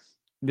thing there.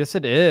 Yes,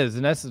 it is.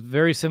 And that's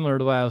very similar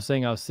to what I was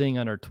saying I was seeing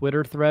on our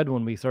Twitter thread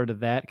when we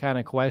started that kind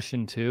of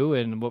question too,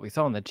 and what we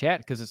saw in the chat,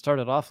 because it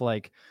started off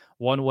like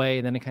one way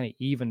and then it kind of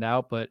evened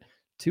out. But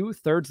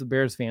 2/3 of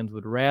Bears fans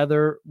would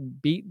rather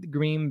beat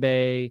Green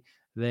Bay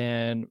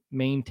than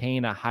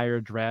maintain a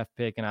higher draft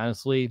pick. And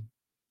honestly,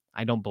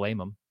 I don't blame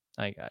them.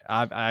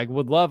 I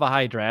would love a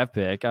high draft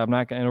pick. I'm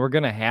not going, and we're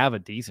going to have a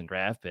decent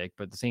draft pick,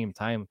 but at the same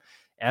time,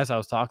 as I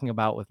was talking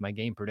about with my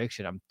game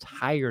prediction, I'm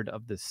tired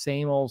of the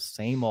same old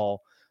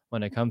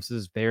when it comes to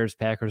this Bears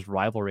Packers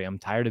rivalry. I'm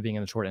tired of being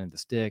on the short end of the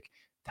stick.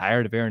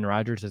 Tired of Aaron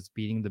Rodgers just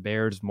beating the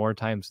Bears more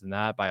times than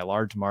not by a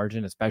large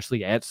margin,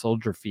 especially at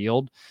Soldier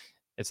Field.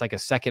 It's like a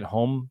second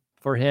home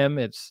for him.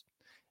 It's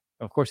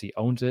of course he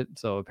owns it,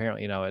 so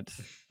apparently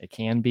it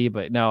can be,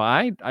 but no,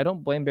 I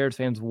don't blame Bears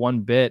fans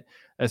one bit.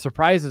 It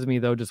surprises me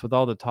though, just with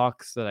all the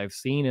talks that I've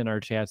seen in our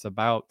chats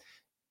about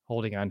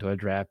holding on to a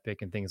draft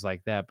pick and things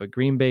like that. But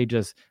Green Bay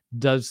just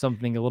does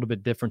something a little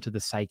bit different to the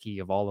psyche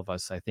of all of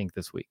us, I think,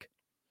 this week.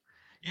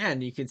 Yeah,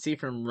 and you can see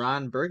from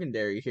Ron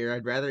Burgundy here,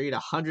 I'd rather eat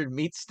 100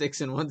 meat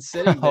sticks in one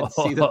sitting than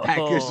see the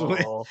Packers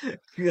win.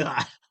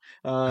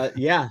 God.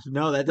 Yeah,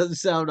 no, that doesn't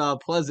sound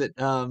pleasant.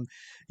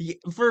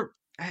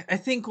 I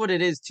think what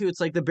it is too, it's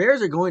like the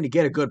Bears are going to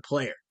get a good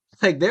player.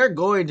 Like they're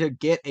going to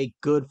get a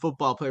good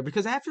football player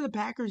because after the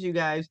Packers, you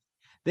guys,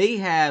 they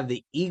have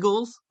the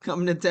Eagles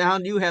coming to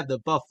town. You have the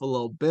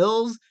Buffalo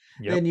Bills,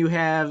 Yep. then you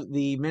have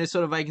the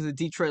Minnesota Vikings and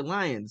Detroit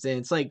Lions, and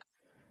it's like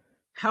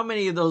how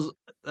many of those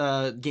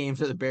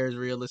games are the Bears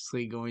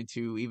realistically going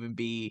to even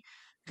be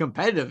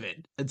competitive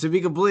in? And to be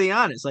completely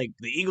honest, like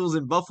the Eagles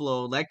in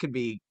Buffalo, that could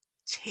be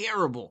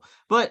terrible.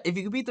 But if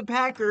you could beat the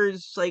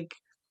Packers, like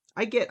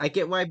I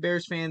get why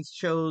Bears fans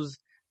chose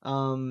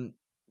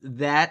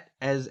that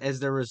as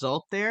their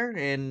result there.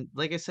 And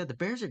like I said, the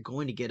Bears are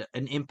going to get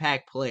an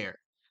impact player,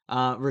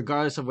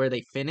 regardless of where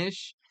they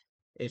finish.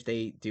 If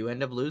they do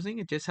end up losing,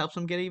 it just helps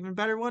them get an even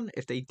better one.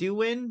 If they do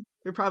win,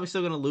 they're probably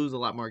still going to lose a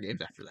lot more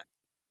games after that.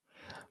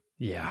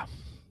 Yeah.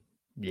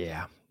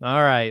 Yeah.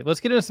 All right. Let's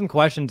get into some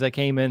questions that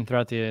came in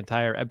throughout the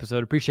entire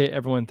episode. Appreciate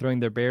everyone throwing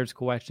their Bears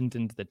questions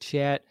into the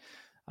chat.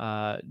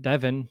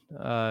 Devin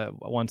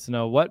wants to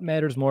know what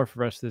matters more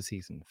for us this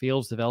season,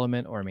 Fields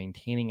development or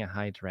maintaining a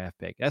high draft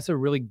pick? That's a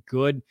really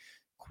good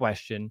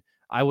question.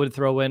 I would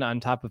throw in on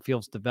top of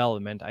Fields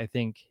development, I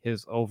think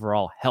his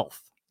overall health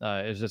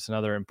is just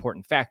another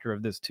important factor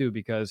of this too,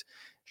 because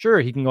sure,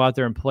 he can go out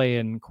there and play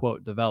and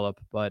quote develop,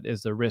 but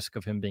is the risk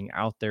of him being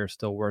out there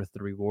still worth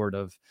the reward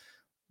of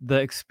the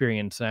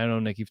experience? And I know,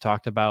 Nick, you've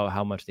talked about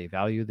how much they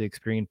value the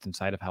experience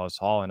inside of House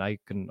Hall, and I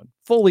can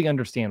fully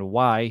understand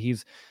why.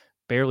 He's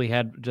barely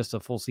had just a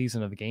full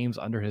season of games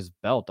under his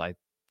belt, I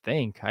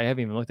think. I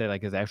haven't even looked at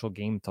like his actual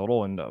game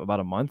total in about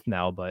a month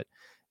now, but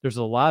there's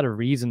a lot of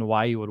reason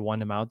why you would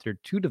want him out there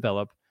to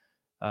develop.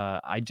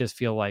 I just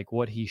feel like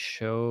what he's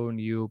shown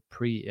you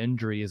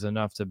pre-injury is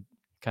enough to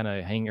kind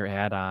of hang your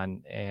hat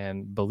on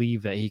and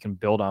believe that he can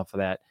build off of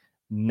that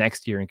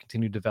next year and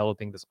continue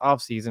developing this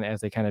offseason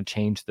as they kind of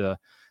change the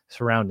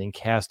surrounding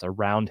cast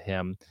around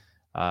him,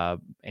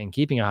 and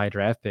keeping a high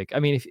draft pick.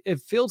 I mean,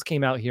 if Fields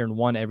came out here and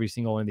won every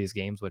single one of these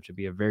games, which would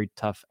be a very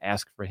tough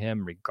ask for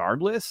him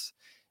regardless,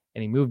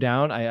 and he moved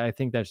down, I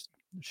think that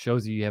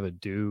shows you have a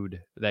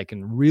dude that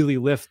can really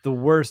lift the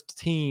worst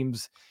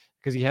teams,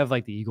 because you have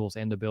like the Eagles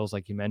and the Bills,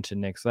 like you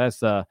mentioned, Nick.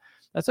 So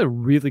that's a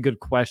really good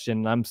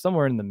question. I'm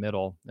somewhere in the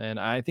middle, and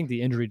I think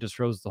the injury just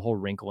throws the whole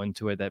wrinkle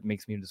into it that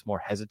makes me just more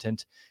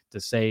hesitant to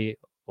say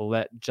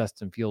let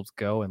Justin Fields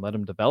go and let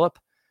him develop,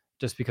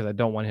 just because I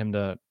don't want him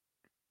to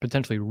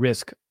potentially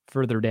risk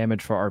further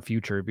damage for our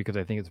future, because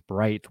I think it's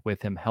bright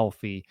with him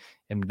healthy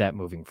and that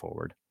moving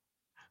forward.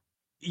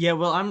 Yeah,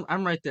 well,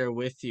 I'm right there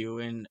with you,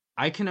 and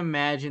I can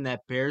imagine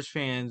that Bears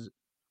fans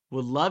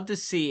would love to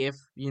see if,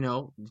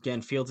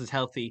 again, Fields is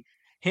healthy,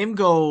 him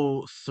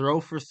go throw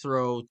for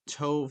throw,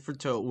 toe for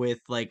toe with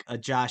like a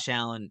Josh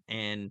Allen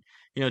and,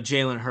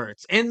 Jalen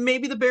Hurts. And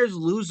maybe the Bears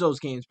lose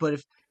those games, but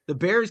if the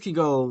Bears can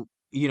go,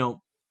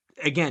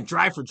 again,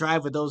 drive for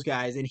drive with those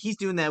guys, and he's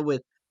doing that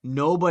with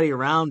nobody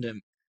around him,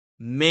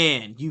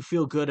 man, you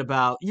feel good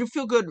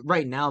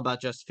right now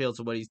about Justin Fields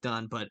and what he's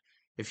done, but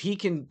if he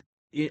can,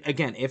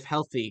 again, if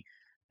healthy,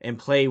 and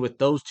play with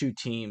those two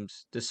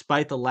teams,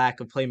 despite the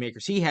lack of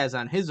playmakers he has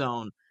on his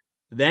own,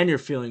 then you're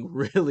feeling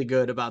really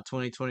good about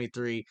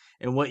 2023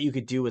 and what you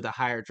could do with a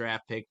higher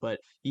draft pick. But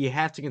you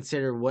have to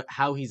consider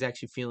how he's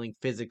actually feeling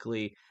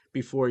physically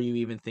before you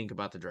even think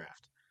about the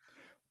draft.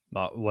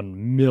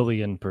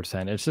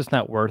 1,000,000%. It's just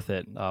not worth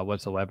it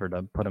whatsoever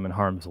to put him in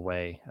harm's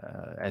way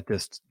at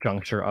this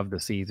juncture of the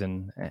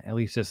season. At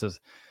least this is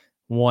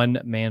one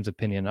man's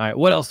opinion. All right,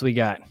 what else do we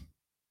got?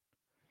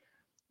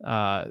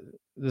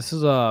 This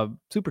is a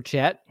super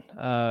chat,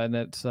 and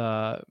it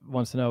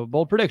wants to know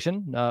bold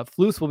prediction.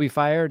 Flus will be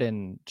fired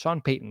and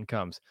Sean Payton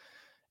comes.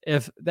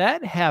 If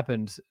that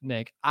happens,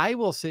 Nick, I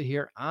will sit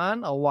here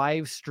on a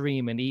live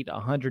stream and eat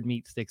 100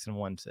 meat sticks in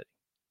one sitting.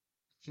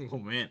 Oh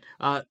man.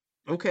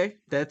 Okay,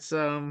 that's I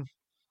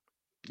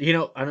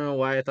don't know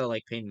why I thought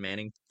like Peyton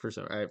Manning for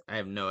some. I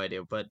have no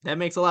idea, but that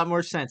makes a lot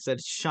more sense that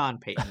it's Sean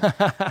Payton.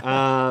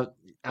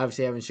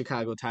 Obviously having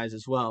Chicago ties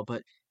as well,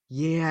 but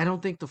yeah, I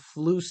don't think the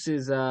Flus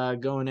is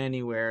going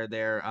anywhere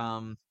there.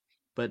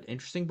 But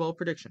interesting bold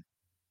prediction.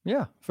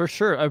 Yeah, for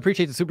sure. I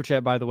appreciate the super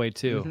chat, by the way,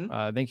 too.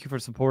 Mm-hmm. Thank you for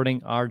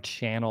supporting our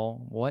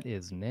channel. What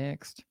is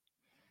next?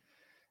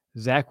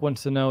 Zach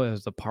wants to know,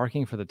 is the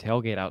parking for the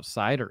tailgate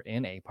outside or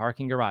in a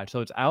parking garage?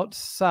 So it's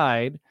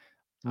outside,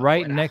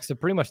 right next to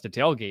pretty much the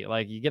tailgate.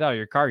 Like you get out of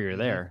your car, you're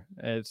there.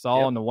 It's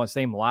all in the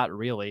same lot,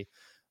 really.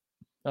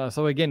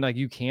 So again, like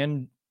you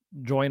can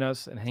join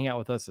us and hang out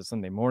with us this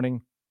Sunday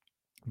morning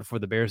before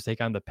the Bears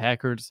take on the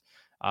Packers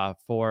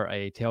for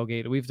a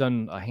tailgate. We've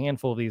done a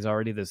handful of these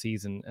already this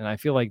season, and I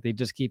feel like they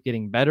just keep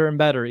getting better and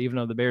better, even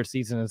though the Bears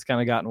season has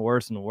kind of gotten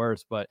worse and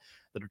worse. But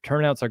the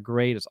turnouts are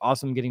great. It's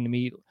awesome getting to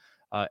meet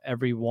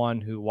everyone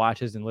who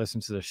watches and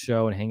listens to the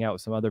show and hang out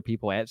with some other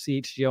people at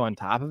CHGO on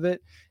top of it.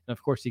 And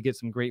of course, you get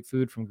some great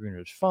food from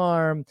Greenridge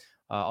Farm.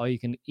 All you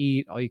can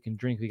eat, all you can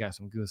drink. We got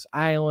some Goose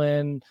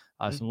Island,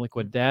 some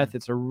Liquid Death.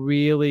 It's a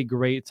really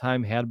great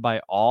time had by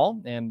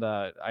all. And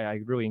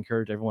I really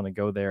encourage everyone to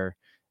go there.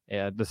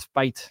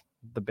 Despite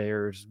the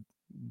Bears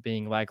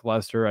being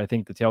lackluster, I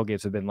think the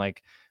tailgates have been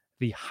like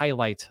the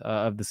highlight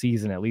of the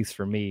season, at least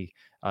for me.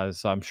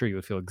 So I'm sure you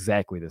would feel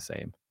exactly the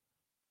same.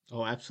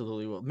 Oh,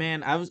 absolutely. Well,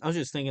 man, I was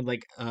just thinking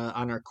like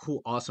on our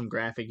cool, awesome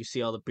graphic, you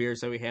see all the beers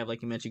that we have,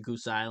 like you mentioned,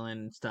 Goose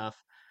Island and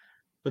stuff.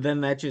 But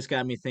then that just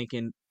got me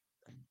thinking,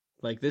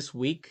 like this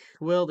week,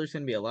 Will, there's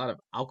gonna be a lot of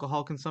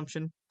alcohol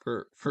consumption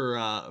for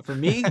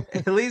me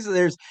at least.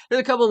 There's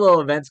a couple little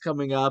events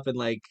coming up and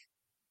like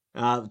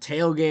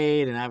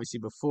tailgate, and obviously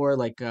before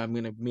like I'm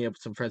gonna meet up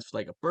with some friends for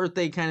like a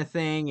birthday kind of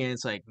thing, and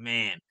it's like,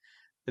 man,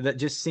 that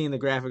just seeing the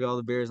graphic, all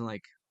the beers, and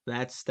like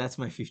that's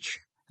my future.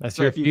 That's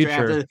my your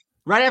future.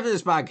 Right after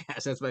this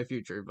podcast, that's my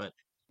future. But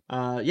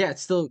yeah,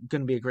 it's still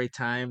gonna be a great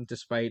time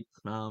despite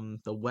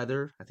the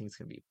weather. I think it's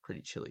gonna be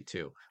pretty chilly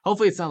too.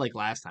 Hopefully, it's not like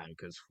last time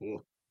because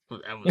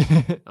that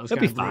was It'll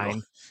be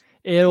fine.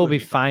 It'll be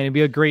fine. It'll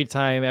be a great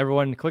time.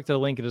 Everyone, click the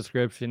link in the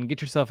description.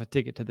 Get yourself a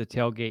ticket to the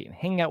tailgate and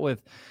hang out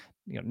with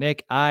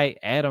Nick,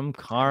 Adam,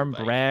 Carm,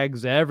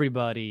 Braggs,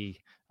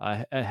 everybody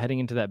heading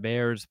into that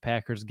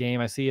Bears-Packers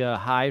game. I see a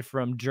hi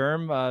from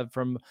Germ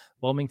from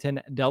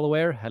Wilmington,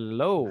 Delaware.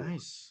 Hello.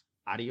 Nice.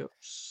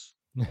 Adios.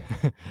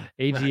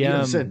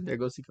 AGM. There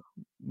goes the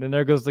comment. Then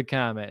there goes the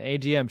comment.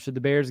 AGM, should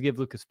the Bears give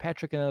Lucas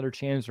Patrick another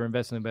chance or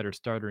invest in a better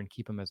starter and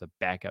keep him as a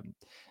backup?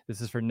 This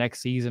is for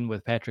next season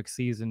with Patrick's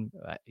season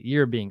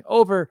year being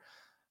over.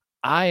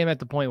 I am at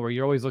the point where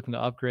you're always looking to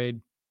upgrade,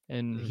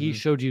 and he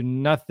showed you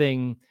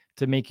nothing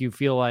to make you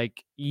feel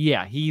like,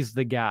 yeah, he's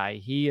the guy.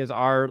 He is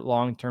our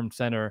long-term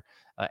center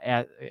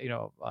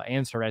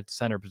answer at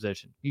center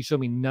position. He showed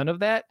me none of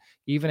that,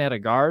 even at a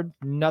guard,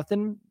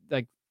 nothing.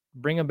 Like,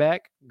 bring him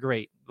back,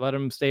 great. Let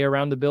him stay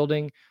around the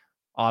building,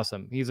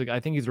 awesome. I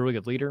think he's a really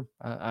good leader,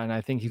 and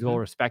I think he's well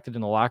respected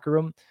in the locker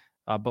room.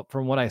 But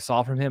from what I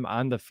saw from him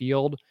on the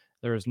field,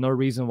 there is no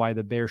reason why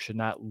the Bears should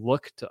not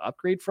look to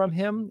upgrade from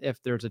him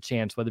if there's a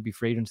chance, whether it be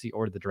free agency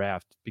or the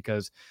draft,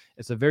 because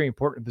it's a very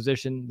important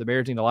position. The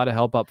Bears need a lot of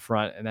help up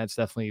front, and that's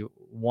definitely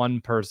one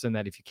person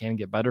that if you can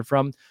get better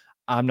from,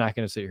 I'm not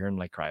going to sit here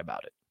and cry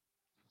about it.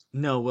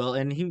 No, well,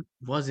 and he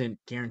wasn't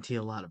guaranteed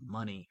a lot of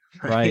money,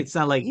 right? It's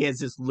not like he has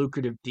this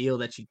lucrative deal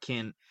that you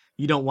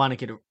don't want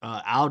to get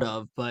out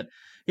of. But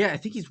yeah, I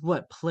think he's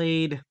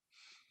played,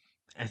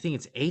 I think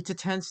it's 8 to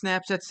 10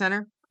 snaps at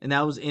center, and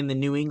that was in the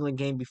New England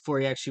game before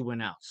he actually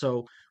went out.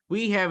 So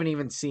we haven't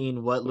even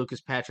seen what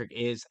Lucas Patrick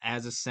is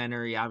as a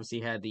center. He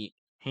obviously had the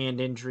hand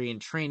injury in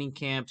training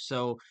camp.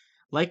 So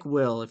like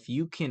Will, if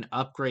you can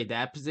upgrade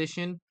that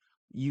position,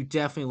 you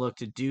definitely look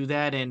to do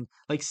that. And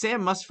like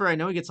Sam Musfer, I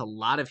know he gets a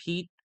lot of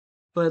heat,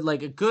 but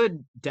like a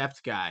good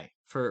depth guy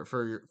for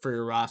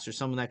your roster,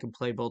 someone that can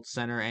play both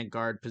center and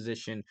guard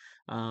position.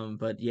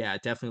 But yeah,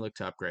 definitely look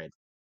to upgrade.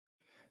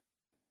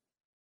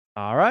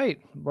 All right,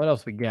 what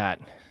else we got?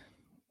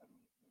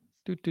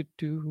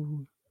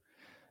 Devin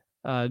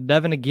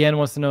again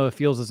wants to know if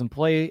Fields doesn't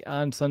play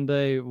on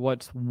Sunday,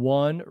 what's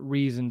one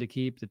reason to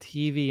keep the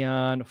TV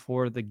on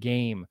for the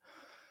game?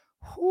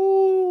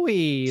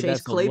 Chase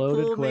that's Claypool, a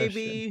loaded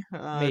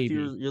question.Maybe. If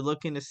you're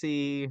looking to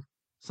see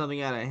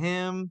something out of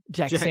him.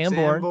 Jack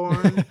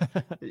Sanborn.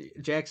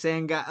 Jack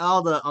San got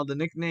all the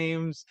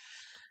nicknames.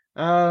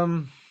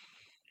 Pride.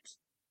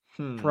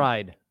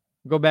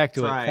 Go back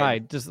to it.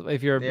 Pride. Just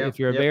if you're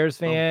a Bears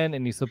fan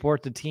and you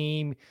support the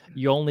team,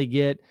 you only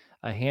get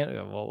a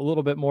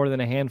little bit more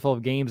than a handful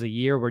of games a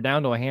year. We're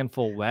down to a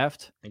handful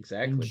left.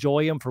 Exactly.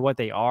 Enjoy them for what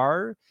they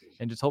are,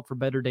 and just hope for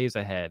better days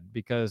ahead,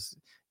 because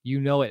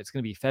it's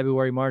going to be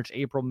February, March,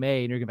 April,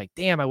 May, and you're going to be like,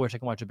 damn, I wish I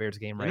could watch a Bears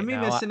game right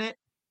now. I'm missing it.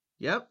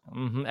 Yep.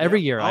 Every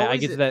year. I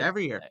get to that.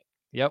 Every year.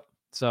 Yep.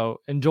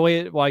 So enjoy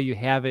it while you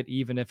have it,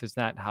 even if it's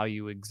not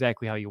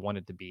exactly how you want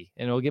it to be.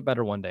 And it'll get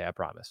better one day, I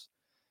promise.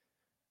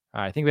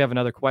 All right, I think we have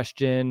another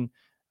question.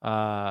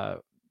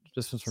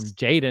 This one's from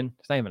Jaden.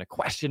 It's not even a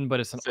question, but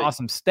it's an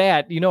awesome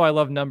stat. I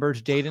love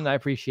numbers, Jaden. I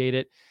appreciate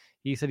it.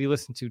 He said he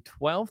listened to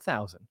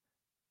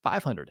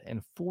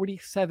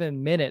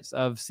 12,547 minutes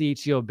of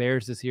CHGO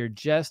Bears this year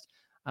just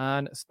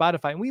on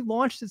Spotify. And we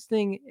launched this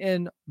thing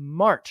in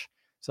March.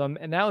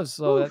 That's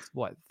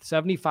what,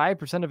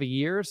 75% of a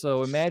year.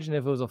 So imagine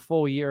if it was a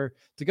full year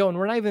to go, and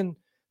we're not even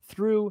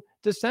through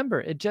December.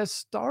 It just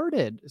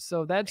started.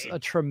 So that's a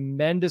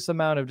tremendous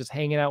amount of just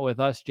hanging out with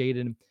us,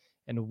 Jaden,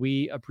 and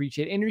we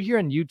appreciate it. And you're here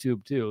on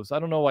YouTube too. So I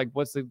don't know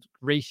what's the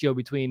ratio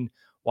between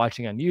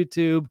watching on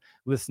YouTube,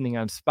 listening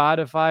on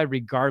Spotify,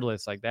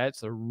 regardless.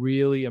 That's a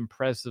really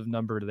impressive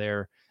number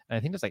there. And I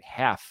think it's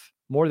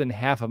more than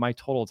half of my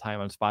total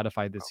time on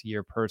Spotify this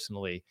year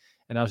personally.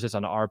 And I was just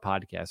on our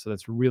podcast. So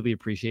that's really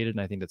appreciated.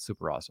 And I think that's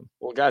super awesome.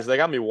 Well, guys, they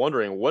got me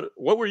wondering, what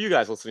were you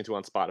guys listening to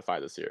on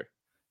Spotify this year?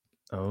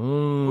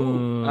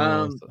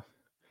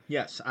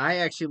 Yes, I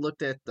actually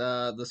looked at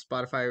the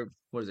Spotify,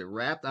 what is it,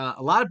 Wrapped? A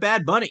lot of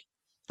Bad Bunny.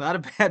 A lot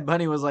of Bad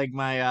Bunny was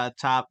my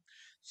top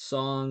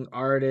song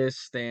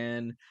artist,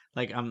 and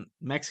I'm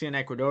Mexican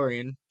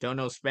Ecuadorian, don't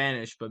know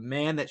Spanish, but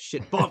man, that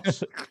shit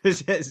bumps.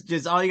 It's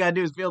just all you gotta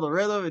do is feel the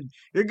rhythm and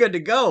you're good to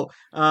go.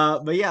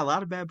 But yeah, a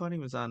lot of Bad Bunny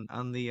was on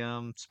the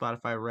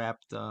Spotify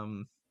Wrapped.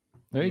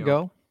 There you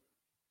go.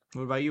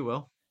 What about you,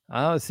 Will?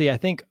 See, I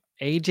think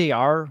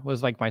AJR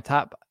was my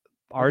top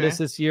artist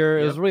this year.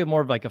 It was really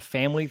more of a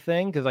family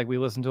thing, because we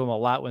listened to him a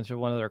lot. Went to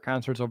one of their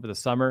concerts over the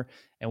summer,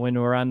 and when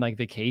we were on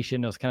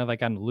vacation, it was kind of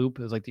on loop.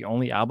 It was the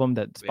only album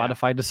that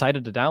Spotify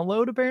decided to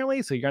download,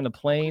 apparently. So you're on the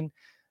plane,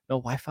 no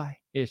Wi-Fi.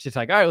 It's just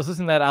all right, let's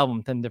listen to that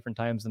album 10 different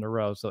times in a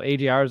row. So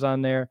AJR's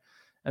on there,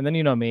 and then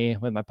me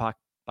with my pop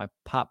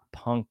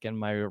punk and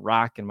my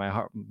rock and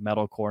my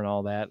metalcore and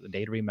all that. The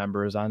Day to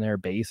Remember is on there.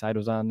 Bayside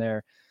was on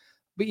there.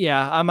 But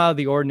yeah, I'm out of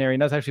the ordinary.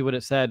 And that's actually what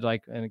it said.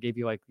 And it gave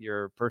you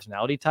your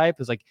personality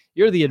type is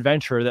you're the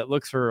adventurer that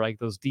looks for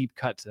those deep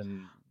cuts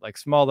and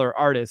smaller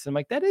artists.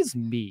 And that is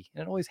me.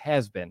 And it always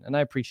has been. And I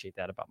appreciate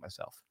that about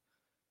myself.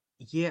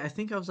 Yeah, I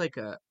think I was like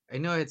I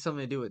know it had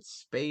something to do with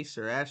space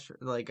or astro.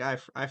 Like I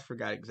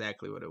forgot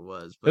exactly what it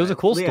was, It but was a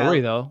cool story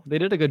though. They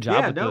did a good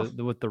job yeah, with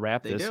no, the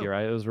wrap they this do. year.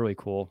 It was really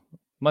cool.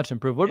 Much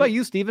improved. What And about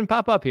you, Steven?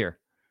 Pop up here.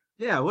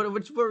 yeah, what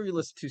were you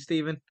listening to,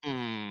 Steven?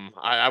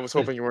 I was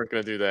hoping you weren't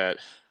gonna do that.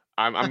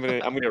 I'm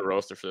gonna get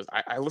roasted for this.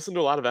 I listened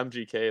to a lot of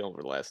MGK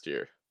over the last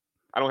year.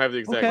 I don't have the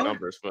exact Okay.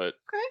 numbers, but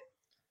Okay.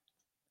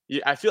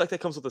 yeah, I feel like that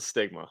comes with a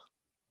stigma.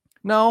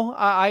 No,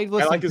 I I like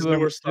listened his to him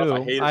newer stuff. I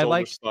too. hate his I older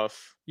like,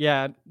 stuff.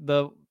 yeah,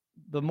 the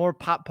more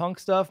pop punk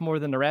stuff more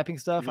than the rapping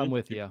stuff. I'm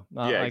with you. Yeah,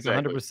 Like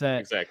exactly, 100%.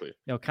 exactly. You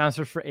know,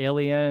 Concerts for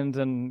Aliens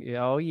and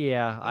oh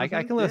yeah, I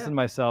can listen Yeah. to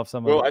myself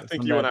Well, I some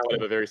think of you and that I would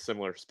too. have a very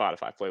similar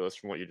Spotify playlist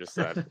from what you just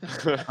said.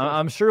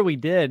 I'm sure we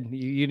did.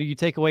 You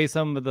take away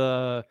some of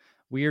the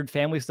weird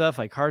family stuff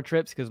like car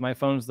trips because my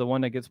phone's the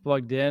one that gets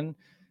plugged in.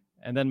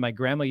 And then my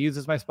grandma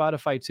uses my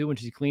Spotify too when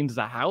she cleans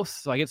the house.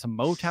 So I get some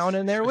Motown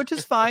in there, which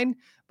is fine,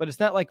 but it's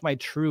not like my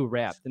true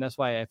rap. And that's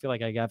why I feel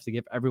like I have to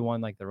give everyone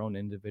like their own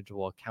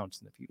individual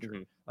accounts in the future.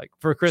 Mhm. Like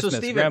for So Christmas,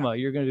 Steven, grandma,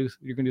 you're gonna do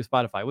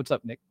Spotify. What's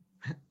up, Nick?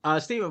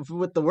 Steven,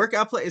 with the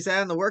workout play, is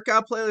that on the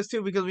workout playlist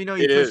too? Because we know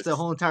you It push the is.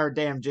 whole entire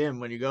damn gym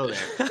when you go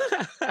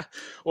there.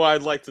 Well,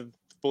 I'd like to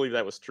believe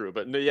that was true,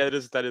 but no, yeah, it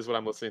is. That is what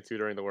I'm listening to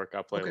during the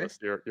workout Okay.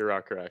 playlist. You're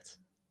all correct.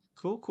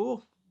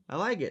 Cool. I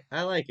like it.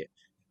 I like it.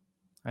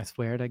 I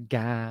swear to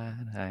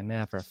God, I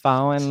never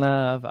fall in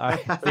love.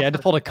 See, I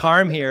just pulled a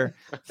Carm here,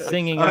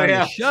 singing on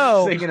the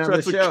show, Singing on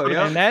the show.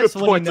 Yeah. and that's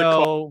good when you point to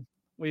call. know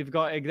we've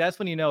got. That's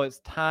when you know it's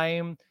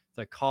time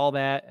to call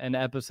that an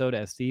episode,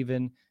 as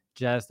Steven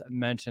just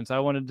mentioned. So I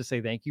wanted to say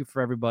thank you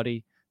for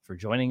everybody for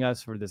joining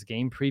us for this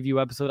game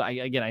preview episode.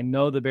 I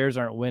know the Bears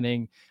aren't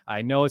winning.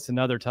 I know it's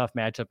another tough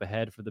matchup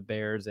ahead for the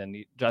Bears, and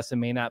Justin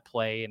may not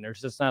play, and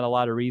there's just not a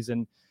lot of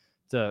reason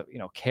to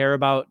care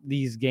about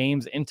these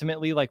games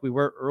intimately like we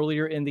were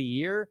earlier in the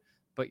year.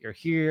 But you're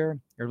here,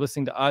 you're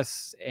listening to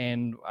us,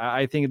 and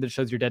I think that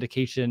shows your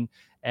dedication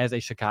as a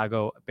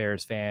Chicago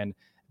Bears fan.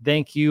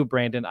 Thank you,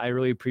 Brandon. I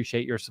really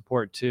appreciate your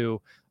support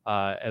too,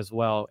 as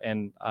well.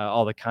 And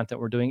all the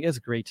content we're doing is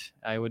great.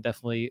 I would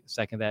definitely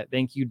second that.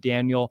 Thank you,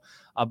 Daniel.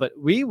 But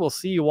we will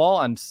see you all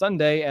on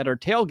Sunday at our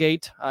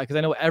tailgate, because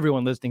I know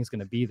everyone listening is going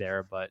to be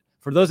there. But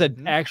for those that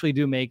actually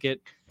do make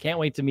it, can't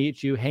wait to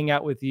meet you, hang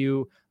out with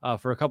you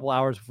for a couple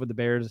hours before the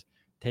Bears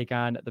take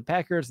on the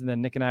Packers. And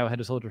then Nick and I will head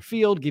to Soldier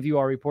Field, give you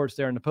our reports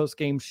there in the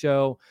post-game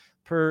show,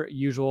 per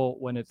usual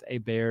when it's a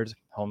Bears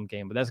home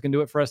game. But that's going to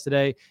do it for us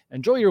today.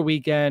 Enjoy your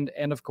weekend.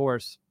 And, of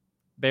course,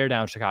 Bear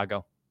down,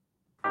 Chicago.